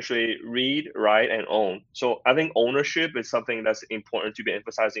 it's essentially read, write, and own. So I think ownership is something that's important to be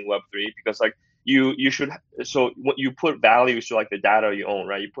emphasizing Web3 because like you should, so you put values to like the data you own,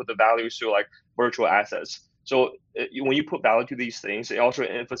 right? You put the values to like virtual assets. So when you put value to these things, it also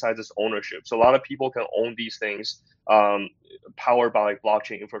emphasizes ownership. So a lot of people can own these things powered by like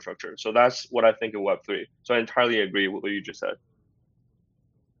blockchain infrastructure. So that's what I think of Web3. So I entirely agree with what you just said.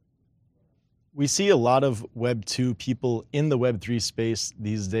 We see a lot of Web2 people in the Web3 space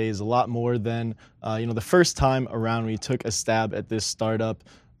these days, a lot more than the first time around we took a stab at this startup.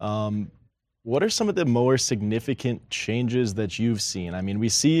 What are some of the more significant changes that you've seen? I mean, we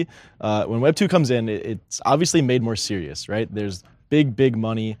see when Web2 comes in, it's obviously made more serious, right? There's big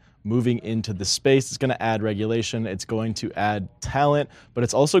money moving into the space. It's going to add regulation. It's going to add talent, but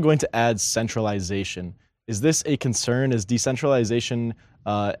it's also going to add centralization. Is this a concern? Is decentralization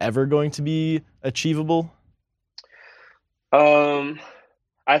ever going to be achievable?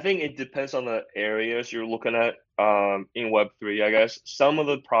 I think it depends on the areas you're looking at in Web3, I guess. Some of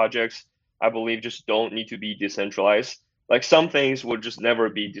the projects, I believe, just don't need to be decentralized. Like some things will just never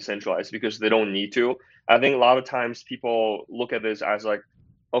be decentralized because they don't need to. I think a lot of times people look at this as like,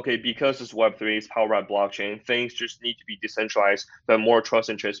 okay, because it's Web3, it's powered by blockchain, things just need to be decentralized to have more trust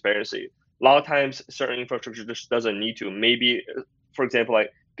and transparency. A lot of times certain infrastructure just doesn't need to. Maybe, for example,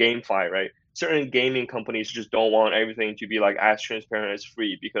 like GameFi, right? Certain gaming companies just don't want everything to be like as transparent as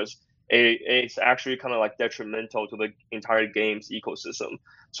free because it's actually kind of like detrimental to the entire games ecosystem.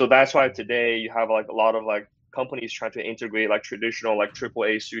 So that's why today you have like a lot of like companies trying to integrate like traditional like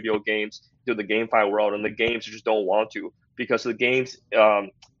AAA studio games to the GameFi world, and the games just don't want to because the games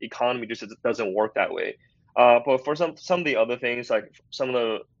economy just doesn't work that way. But for some of the other things, like some of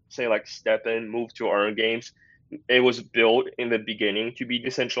the say like STEPN, move to earn games, it was built in the beginning to be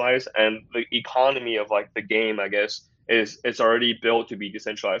decentralized, and the economy of like the game, I guess, it's already built to be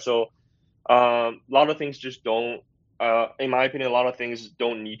decentralized. So a lot of things just don't, in my opinion, a lot of things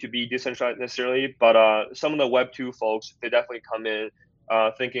don't need to be decentralized necessarily. But some of the Web2 folks, they definitely come in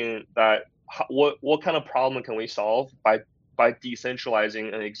thinking that what kind of problem can we solve by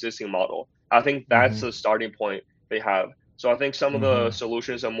decentralizing an existing model. I think that's the starting point they have. So I think some of the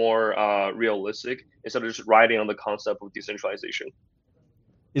solutions are more realistic instead of just riding on the concept of decentralization.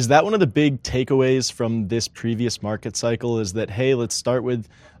 Is that one of the big takeaways from this previous market cycle is that, hey, let's start with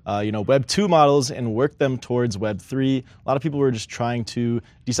Web 2 models and work them towards Web 3. A lot of people were just trying to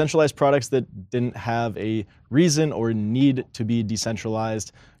decentralize products that didn't have a reason or need to be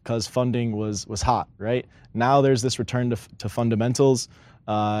decentralized because funding was hot, right? Now there's this return to fundamentals,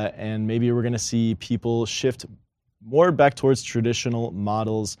 and maybe we're going to see people shift more back towards traditional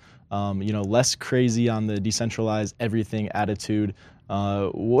models, less crazy on the decentralized everything attitude.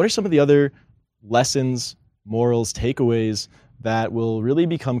 What are some of the other lessons, morals, takeaways that will really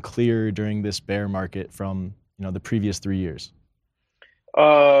become clear during this bear market from the previous 3 years?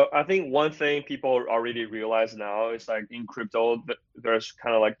 I think one thing people already realize now is like in crypto, there's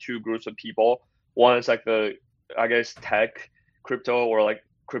kind of like two groups of people. One is like I guess, tech crypto or like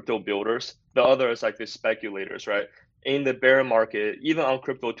crypto builders. The other is like the speculators, right? In the bear market, even on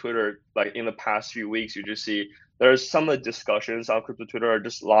crypto Twitter, like in the past few weeks, you just see there's some of the discussions on crypto Twitter are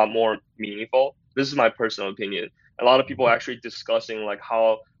just a lot more meaningful. This is my personal opinion. A lot of people are actually discussing like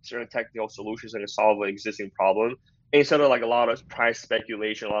how certain technical solutions can solve an existing problem instead of like a lot of price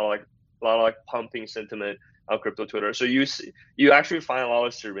speculation, a lot of like pumping sentiment on crypto Twitter. So you actually find a lot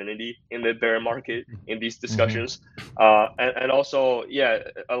of serenity in the bear market in these discussions, and also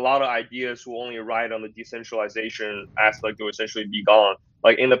a lot of ideas will only ride on the decentralization aspect will essentially be gone.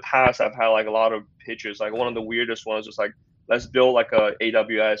 Like in the past, I've had like a lot of pitches. Like one of the weirdest ones was like, let's build like a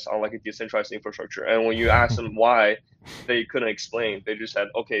AWS on like a decentralized infrastructure. And when you ask them why, they couldn't explain. They just said,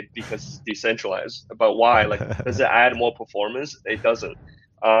 okay, because it's decentralized. But why? Like, does it add more performance? It doesn't.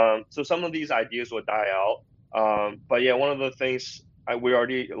 So some of these ideas will die out. But yeah, one of the things we're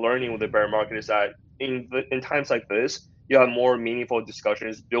already learning with the bear market is that in times like this, you have more meaningful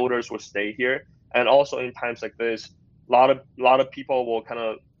discussions. Builders will stay here, and also in times like this, a lot of people will kind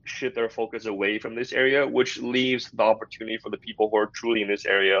of shift their focus away from this area, which leaves the opportunity for the people who are truly in this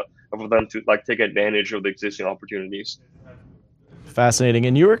area for them to like take advantage of the existing opportunities. Fascinating.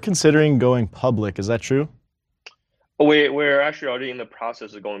 And you were considering going public, is that true? We're actually already in the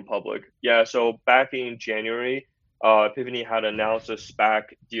process of going public. Yeah, so back in January, Epiphany had announced a SPAC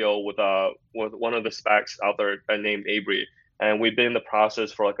deal with one of the SPACs out there named Abry, and we've been in the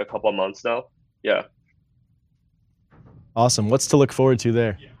process for like a couple of months now. Yeah. Awesome. What's to look forward to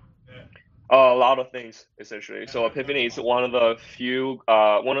there? A lot of things essentially. So Epiphany is one of the few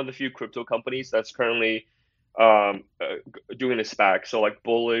crypto companies that's currently doing a SPAC. So like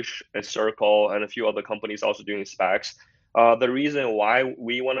Bullish and Circle and a few other companies also doing SPACs. The reason why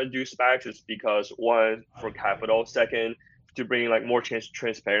we want to do SPACs is because one, for capital. Second, to bring like more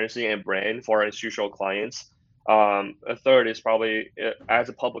transparency and brand for our institutional clients. A third is probably as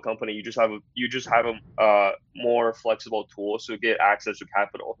a public company, you just have a more flexible tools to get access to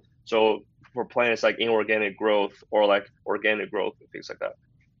capital. So for plans like inorganic growth or like organic growth and things like that.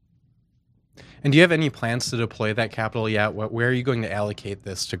 And do you have any plans to deploy that capital yet? Where are you going to allocate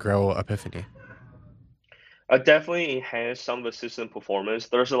this to grow Epiphany? Definitely enhance some of the system performance.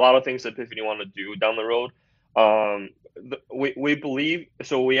 There's a lot of things that Epiphany want to do down the road.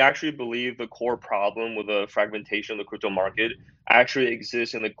 We actually believe the core problem with the fragmentation of the crypto market actually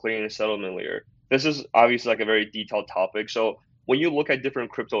exists in the clearing and settlement layer. This is obviously like a very detailed topic. So when you look at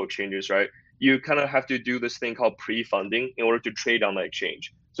different crypto exchanges, right, you kind of have to do this thing called pre-funding in order to trade on the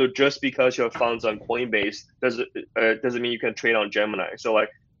exchange. So just because you have funds on Coinbase doesn't mean you can trade on Gemini. So like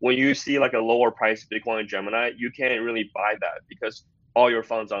when you see like a lower price Bitcoin in Gemini, you can't really buy that because all your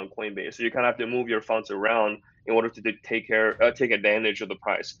funds are on Coinbase. So you kind of have to move your funds around in order to take advantage of the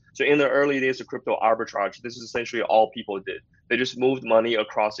price. So in the early days of crypto arbitrage, this is essentially all people did. They just moved money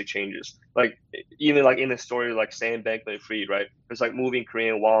across exchanges. Like even like in the story like Sam Bankman-Fried, right? It's like moving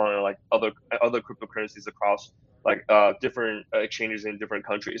Korean won and like other cryptocurrencies across like different exchanges in different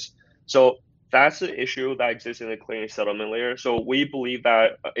countries. So that's the issue that exists in the clearing settlement layer. So we believe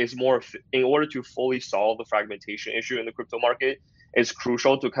that is more in order to fully solve the fragmentation issue in the crypto market, it's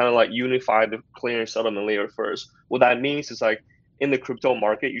crucial to kind of like unify the clearing settlement layer first. What that means is like in the crypto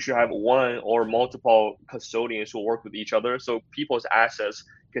market, you should have one or multiple custodians who work with each other. So people's assets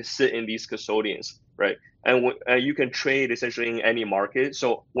can sit in these custodians, right? And you can trade essentially in any market.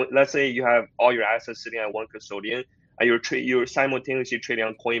 So let's say you have all your assets sitting at one custodian and you're simultaneously trading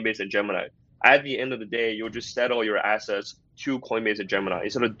on Coinbase and Gemini. At the end of the day, you'll just settle your assets to Coinbase and Gemini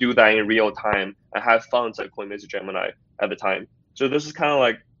instead of do that in real time and have funds at Coinbase and Gemini at the time. So this is kind of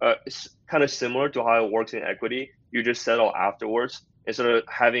like kind of similar to how it works in equity. You just settle afterwards instead of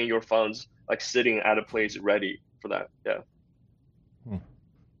having your funds like sitting at a place ready for that. Yeah.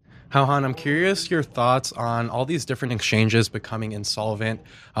 Hao-Han, I'm curious your thoughts on all these different exchanges becoming insolvent.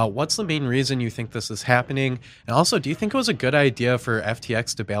 What's the main reason you think this is happening? And also, do you think it was a good idea for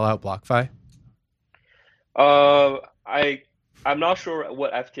FTX to bail out BlockFi? I'm not sure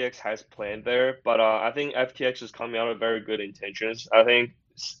what FTX has planned there, but I think FTX is coming out with very good intentions. I think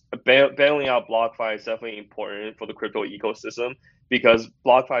bailing out BlockFi is definitely important for the crypto ecosystem because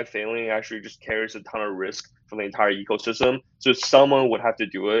BlockFi failing actually just carries a ton of risk for the entire ecosystem. So someone would have to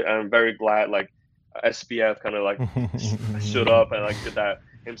do it, and I'm very glad like SBF kind of like stood up and like did that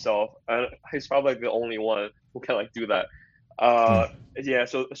himself. And he's probably like the only one who can like do that. Yeah,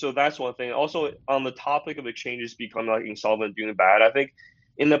 so that's one thing. Also, on the topic of exchanges becoming like insolvent, doing bad, I think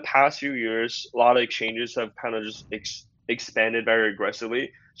in the past few years, a lot of exchanges have kind of just expanded very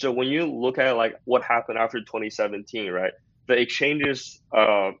aggressively. So when you look at like what happened after 2017, right? The exchanges,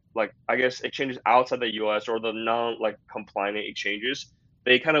 like I guess exchanges outside the U.S. or the non like compliant exchanges,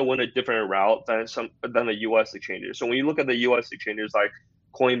 they kind of went a different route than the U.S. exchanges. So when you look at the U.S. exchanges like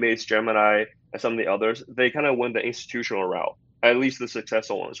Coinbase, Gemini, and some of the others, they kind of went the institutional route, at least the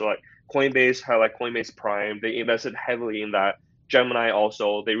successful ones. So like Coinbase had like Coinbase Prime, they invested heavily in that. Gemini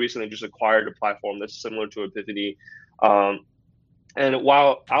also, they recently just acquired a platform that's similar to Epiphany. And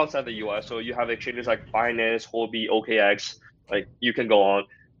while outside the US, so you have exchanges like Binance, Huobi, OKX, like you can go on.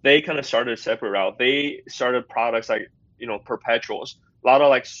 They kind of started a separate route. They started products like, perpetuals, a lot of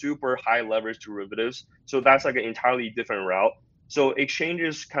like super high leverage derivatives. So that's like an entirely different route. So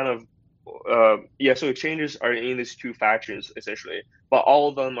exchanges kind of, so exchanges are in these two factions essentially, but all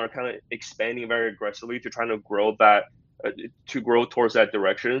of them are kind of expanding very aggressively to trying to grow that, to grow towards that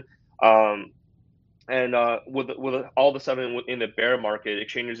direction. And with all of a sudden in the bear market,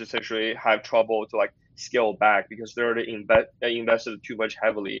 exchanges essentially have trouble to like scale back because they're already invested too much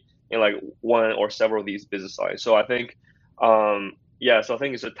heavily in like one or several of these business lines. So I think, so I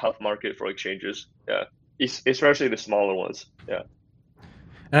think it's a tough market for exchanges. Yeah, especially the smaller ones. Yeah.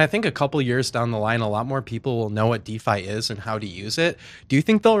 And I think a couple years down the line, a lot more people will know what DeFi is and how to use it. Do you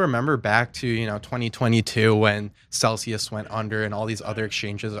think they'll remember back to, 2022 when Celsius went under and all these other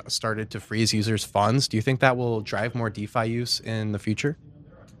exchanges started to freeze users' funds? Do you think that will drive more DeFi use in the future?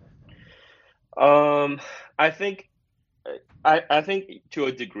 I think to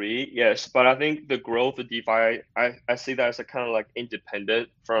a degree, yes, but I think the growth of DeFi, I see that as a kind of like independent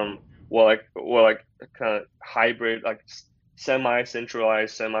from kind of hybrid, like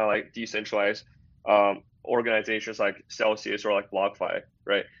semi-centralized, like decentralized organizations like Celsius or like BlockFi,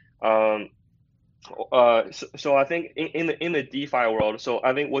 right? So I think in the DeFi world, so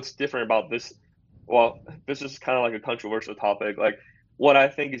I think what's different about this, well, this is kind of like a controversial topic. Like what I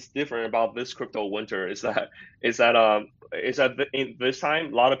think is different about this crypto winter is that in this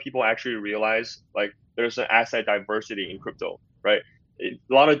time, a lot of people actually realize like there's an asset diversity in crypto, right? A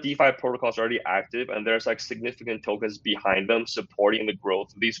lot of DeFi protocols are already active and there's like significant tokens behind them supporting the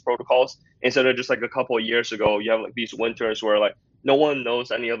growth of these protocols. Instead of just like a couple of years ago, you have like these winters where like no one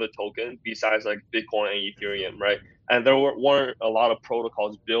knows any other token besides like Bitcoin and Ethereum, right? And there weren't a lot of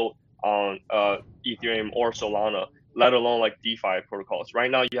protocols built on Ethereum or Solana, let alone like DeFi protocols.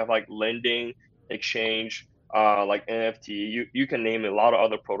 Right now you have like lending, exchange, like NFT, you can name a lot of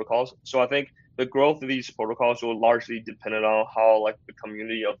other protocols. So I think the growth of these protocols will largely depend on how like the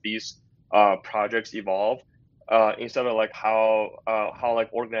community of these projects evolve, instead of like how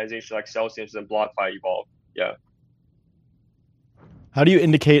like organizations like Celsius and BlockFi evolve. Yeah. How do you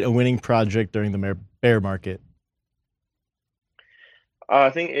indicate a winning project during the bear market? I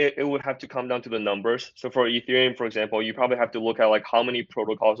think it would have to come down to the numbers. So for Ethereum, for example, you probably have to look at like how many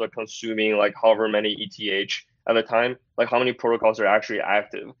protocols are consuming like however many ETH at a time, like how many protocols are actually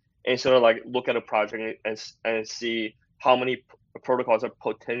active. Instead of like look at a project and see how many protocols are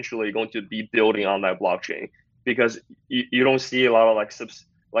potentially going to be building on that blockchain, because you don't see a lot of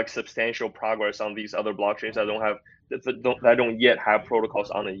like substantial progress on these other blockchains that don't yet have protocols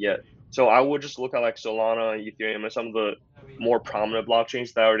on it yet. So I would just look at like Solana and Ethereum and some of the more prominent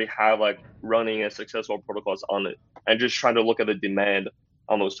blockchains that already have like running and successful protocols on it, and just trying to look at the demand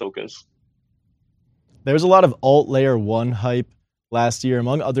on those tokens. There's a lot of alt layer 1 hype last year,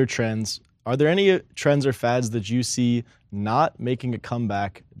 among other trends. Are there any trends or fads that you see not making a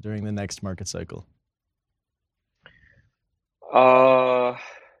comeback during the next market cycle?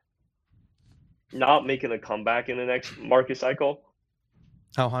 Not making a comeback in the next market cycle.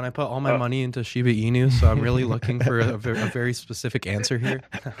 Oh, hon, I put all my money into Shiba Inu, so I'm really looking for a very specific answer here.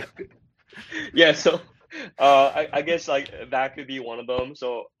 Yeah, so I guess like that could be one of them.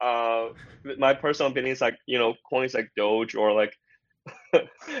 So my personal opinion is like, coins like Doge or like,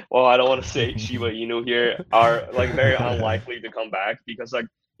 well, I don't want to say Shiba Inu here, are like very unlikely to come back because like,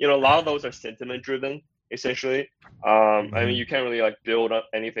 a lot of those are sentiment driven essentially. I mean, you can't really like build up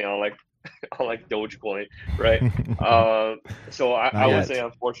anything on like Dogecoin, right? So I would say,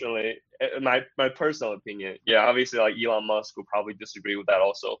 unfortunately, my personal opinion, yeah, obviously like Elon Musk will probably disagree with that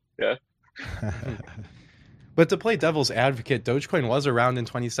also. Yeah. But to play devil's advocate, Dogecoin was around in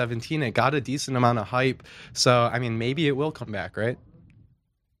 2017. It got a decent amount of hype. So, I mean, maybe it will come back, right?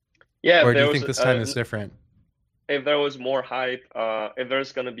 Yeah. Or do you think this time is different? if there was more hype, if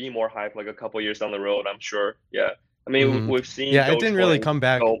there's gonna be more hype like a couple years down the road, I'm sure. Yeah. I mean, Mhm. we've seen Yeah, it didn't really Dogecoin come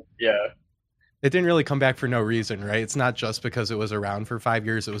back. go, yeah. It didn't really come back for no reason, right? It's not just because it was around for 5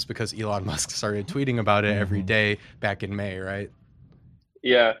 years. It was because Elon Musk started tweeting about it every day back in May, right?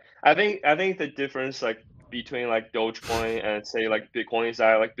 Yeah, I think the difference like between like Dogecoin and say like Bitcoin is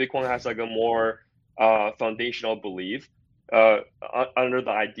that like Bitcoin has like a more foundational belief under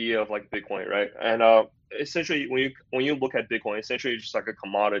the idea of like Bitcoin, right? And essentially when you look at Bitcoin, essentially it's just like a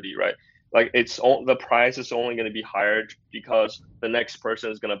commodity, right? Like the price is only going to be higher because the next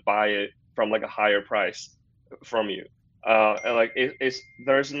person is going to buy it from like a higher price from you. And like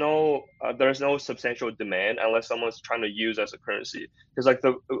there's no substantial demand unless someone's trying to use as a currency. Because like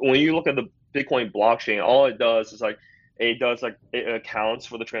when you look at the Bitcoin blockchain, all it does is like it accounts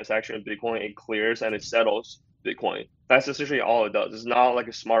for the transaction of Bitcoin, it clears and it settles Bitcoin. That's essentially all it does. It's not like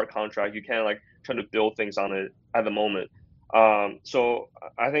a smart contract. You can't like try to build things on it at the moment. So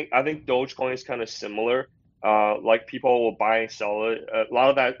I think Dogecoin is kind of similar. Like people will buy and sell it. A lot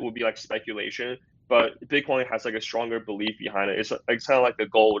of that will be like speculation, but Bitcoin has like a stronger belief behind it. It's kind of like the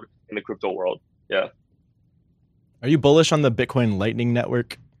gold in the crypto world. Yeah. Are you bullish on the Bitcoin Lightning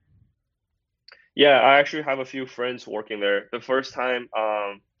Network? Yeah, I actually have a few friends working there. The first time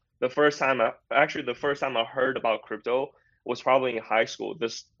I heard about crypto was probably in high school.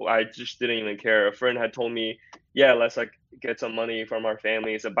 I just didn't even care. A friend had told me, "Yeah, let's like get some money from our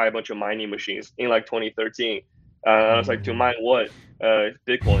families and buy a bunch of mining machines in like 2013." And I was like, "To mine what?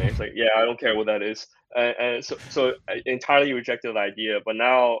 Bitcoin." It's like, "Yeah, I don't care what that is." And so I entirely rejected the idea. But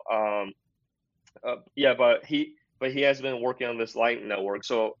now, yeah, but he has been working on this Lightning network,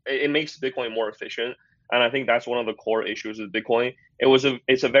 so it makes Bitcoin more efficient. And I think that's one of the core issues with Bitcoin.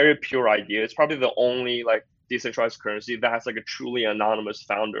 It's a very pure idea. It's probably the only like decentralized currency that has like a truly anonymous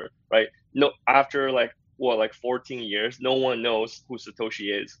founder, right? No, after like 14 years, no one knows who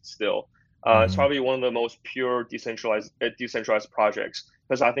Satoshi is still. It's probably one of the most pure decentralized projects,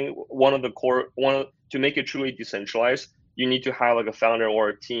 because I think to make it truly decentralized, you need to have like a founder or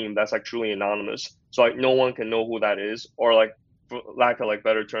a team that's like truly anonymous. So like no one can know who that is, or like for lack of like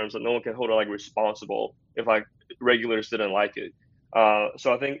better terms, that no one can hold it like responsible if like regulators didn't like it.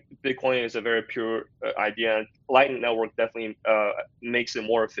 So I think Bitcoin is a very pure idea, and Lightning Network definitely makes it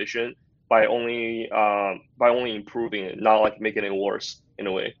more efficient by only improving it, not like making it worse in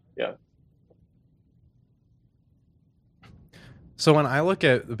a way. Yeah. So when I look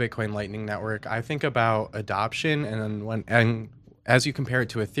at the Bitcoin Lightning Network, I think about adoption, and as you compare it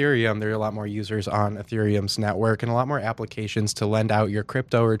to Ethereum, there are a lot more users on Ethereum's network and a lot more applications to lend out your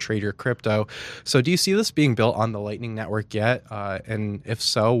crypto or trade your crypto. So do you see this being built on the Lightning Network yet? And if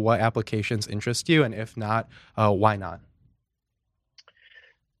so, what applications interest you? And if not, why not?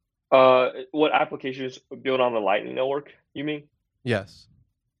 What applications built on the Lightning Network, you mean? Yes.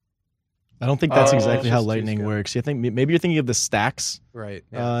 I don't think that's exactly how just too Lightning scary. works. You think maybe you're thinking of the Stacks Right.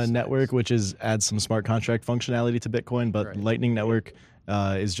 Yeah, network, stacks. which adds some smart contract functionality to Bitcoin, but Right. Lightning Network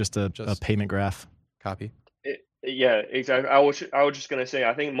is just a payment graph. Copy. Yeah, exactly. I was just gonna say,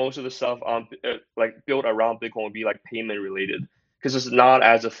 I think most of the stuff on like built around Bitcoin would be like payment related, because it's not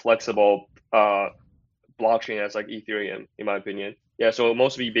as a flexible blockchain as like Ethereum, in my opinion. Yeah, so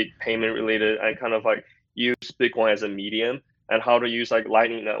mostly big payment related, and kind of like use Bitcoin as a medium, and how to use like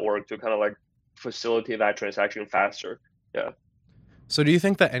Lightning Network to kind of like facilitate that transaction faster. Yeah. So do you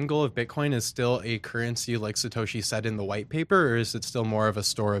think the end goal of Bitcoin is still a currency like Satoshi said in the white paper, or is it still more of a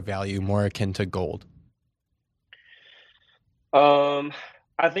store of value, more akin to gold?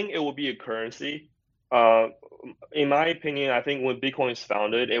 I think it will be a currency. Uh, in my opinion, I think when Bitcoin was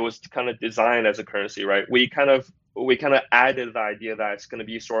founded, it was kind of designed as a currency, right? We kind of added the idea that it's going to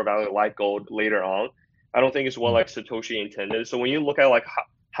be store of value like gold later on. I don't think it's what like Satoshi intended. So when you look at like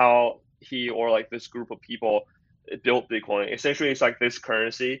how he or like this group of people built Bitcoin, essentially it's like this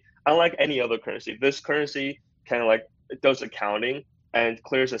currency, unlike any other currency. This currency kind of like does accounting and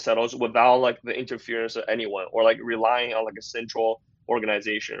clears and settles without like the interference of anyone, or like relying on like a central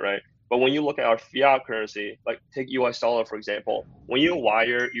organization, right? But when you look at our fiat currency, like take US dollar for example, when you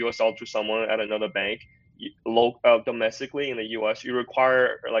wire US dollar to someone at another bank, domestically in the US, you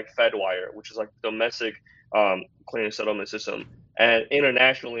require like Fedwire, which is like domestic clearing settlement system. And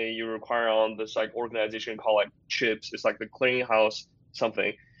internationally, you require on this like organization called like CHIPS. It's like the clearinghouse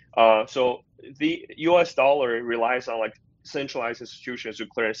something. So the US dollar relies on like centralized institutions to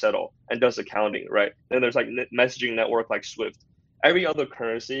clear and settle and does accounting, right? Then there's like messaging network like Swift. Every other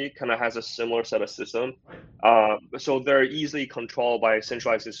currency kind of has a similar set of system. So they're easily controlled by a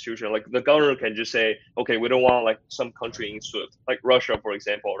centralized institution. Like the government can just say, okay, we don't want like some country in Swift, like Russia, for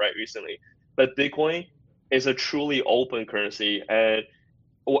example, right? Recently. But Bitcoin, is a truly open currency, and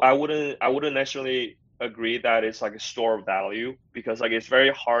I wouldn't necessarily agree that it's like a store of value, because like it's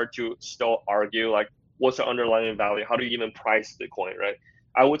very hard to still argue like what's the underlying value, how do you even price Bitcoin, right?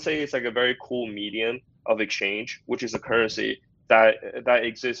 I would say it's like a very cool medium of exchange, which is a currency that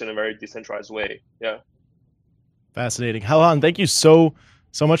exists in a very decentralized way. Yeah. Fascinating. Hao Han, thank you so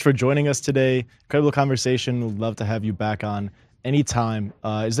much for joining us today. Incredible conversation. We'd love to have you back on anytime.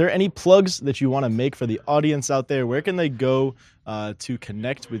 Is there any plugs that you want to make for the audience out there? Where can they go to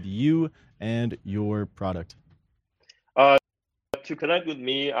connect with you and your product? To connect with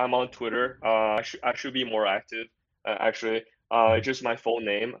me, I'm on Twitter. I should be more active, actually. It's just my full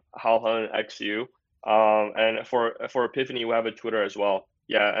name, HaoHanXU. And for Epiphany, we have a Twitter as well.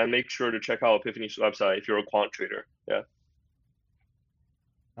 Yeah, and make sure to check out Epiphany's website if you're a quant trader. Yeah.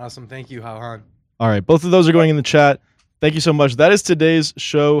 Awesome. Thank you, Hao Han. All right. Both of those are going in the chat. Thank you so much. That is today's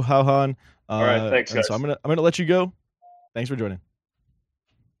show, Hao Han. All right. Thanks, guys. So I'm gonna let you go. Thanks for joining.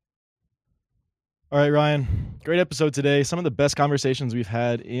 All right, Ryan. Great episode today. Some of the best conversations we've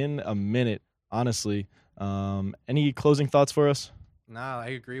had in a minute, honestly. Any closing thoughts for us? No, I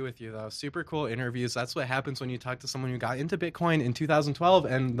agree with you, though. Super cool interviews. That's what happens when you talk to someone who got into Bitcoin in 2012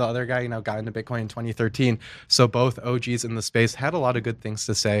 and the other guy, got into Bitcoin in 2013. So both OGs in the space had a lot of good things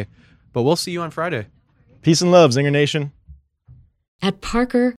to say. But we'll see you on Friday. Peace and love, Zinger Nation. At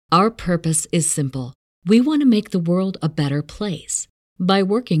Parker, our purpose is simple. We want to make the world a better place by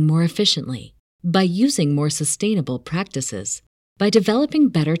working more efficiently, by using more sustainable practices, by developing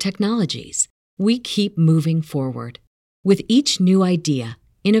better technologies. We keep moving forward. With each new idea,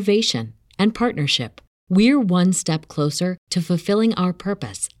 innovation, and partnership, we're one step closer to fulfilling our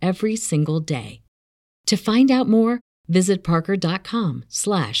purpose every single day. To find out more, visit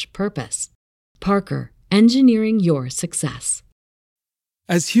parker.com/purpose. Parker, engineering your success.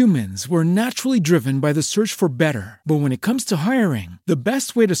 As humans, we're naturally driven by the search for better. But when it comes to hiring, the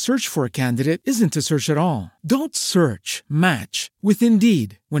best way to search for a candidate isn't to search at all. Don't search, match with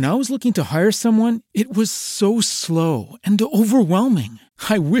Indeed. When I was looking to hire someone, it was so slow and overwhelming.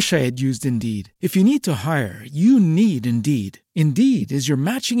 I wish I had used Indeed. If you need to hire, you need Indeed. Indeed is your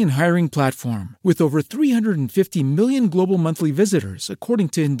matching and hiring platform with over 350 million global monthly visitors, according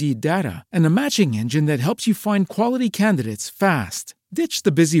to Indeed data, and a matching engine that helps you find quality candidates fast. Ditch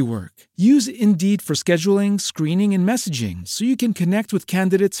the busy work. Use Indeed for scheduling, screening, and messaging so you can connect with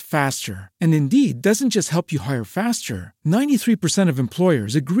candidates faster. And Indeed doesn't just help you hire faster. 93% of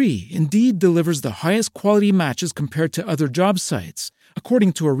employers agree Indeed delivers the highest quality matches compared to other job sites,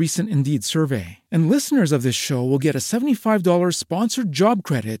 according to a recent Indeed survey. And listeners of this show will get a $75 sponsored job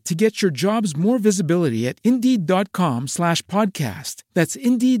credit to get your jobs more visibility at Indeed.com/podcast. That's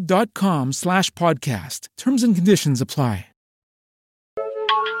Indeed.com/podcast. Terms and conditions apply.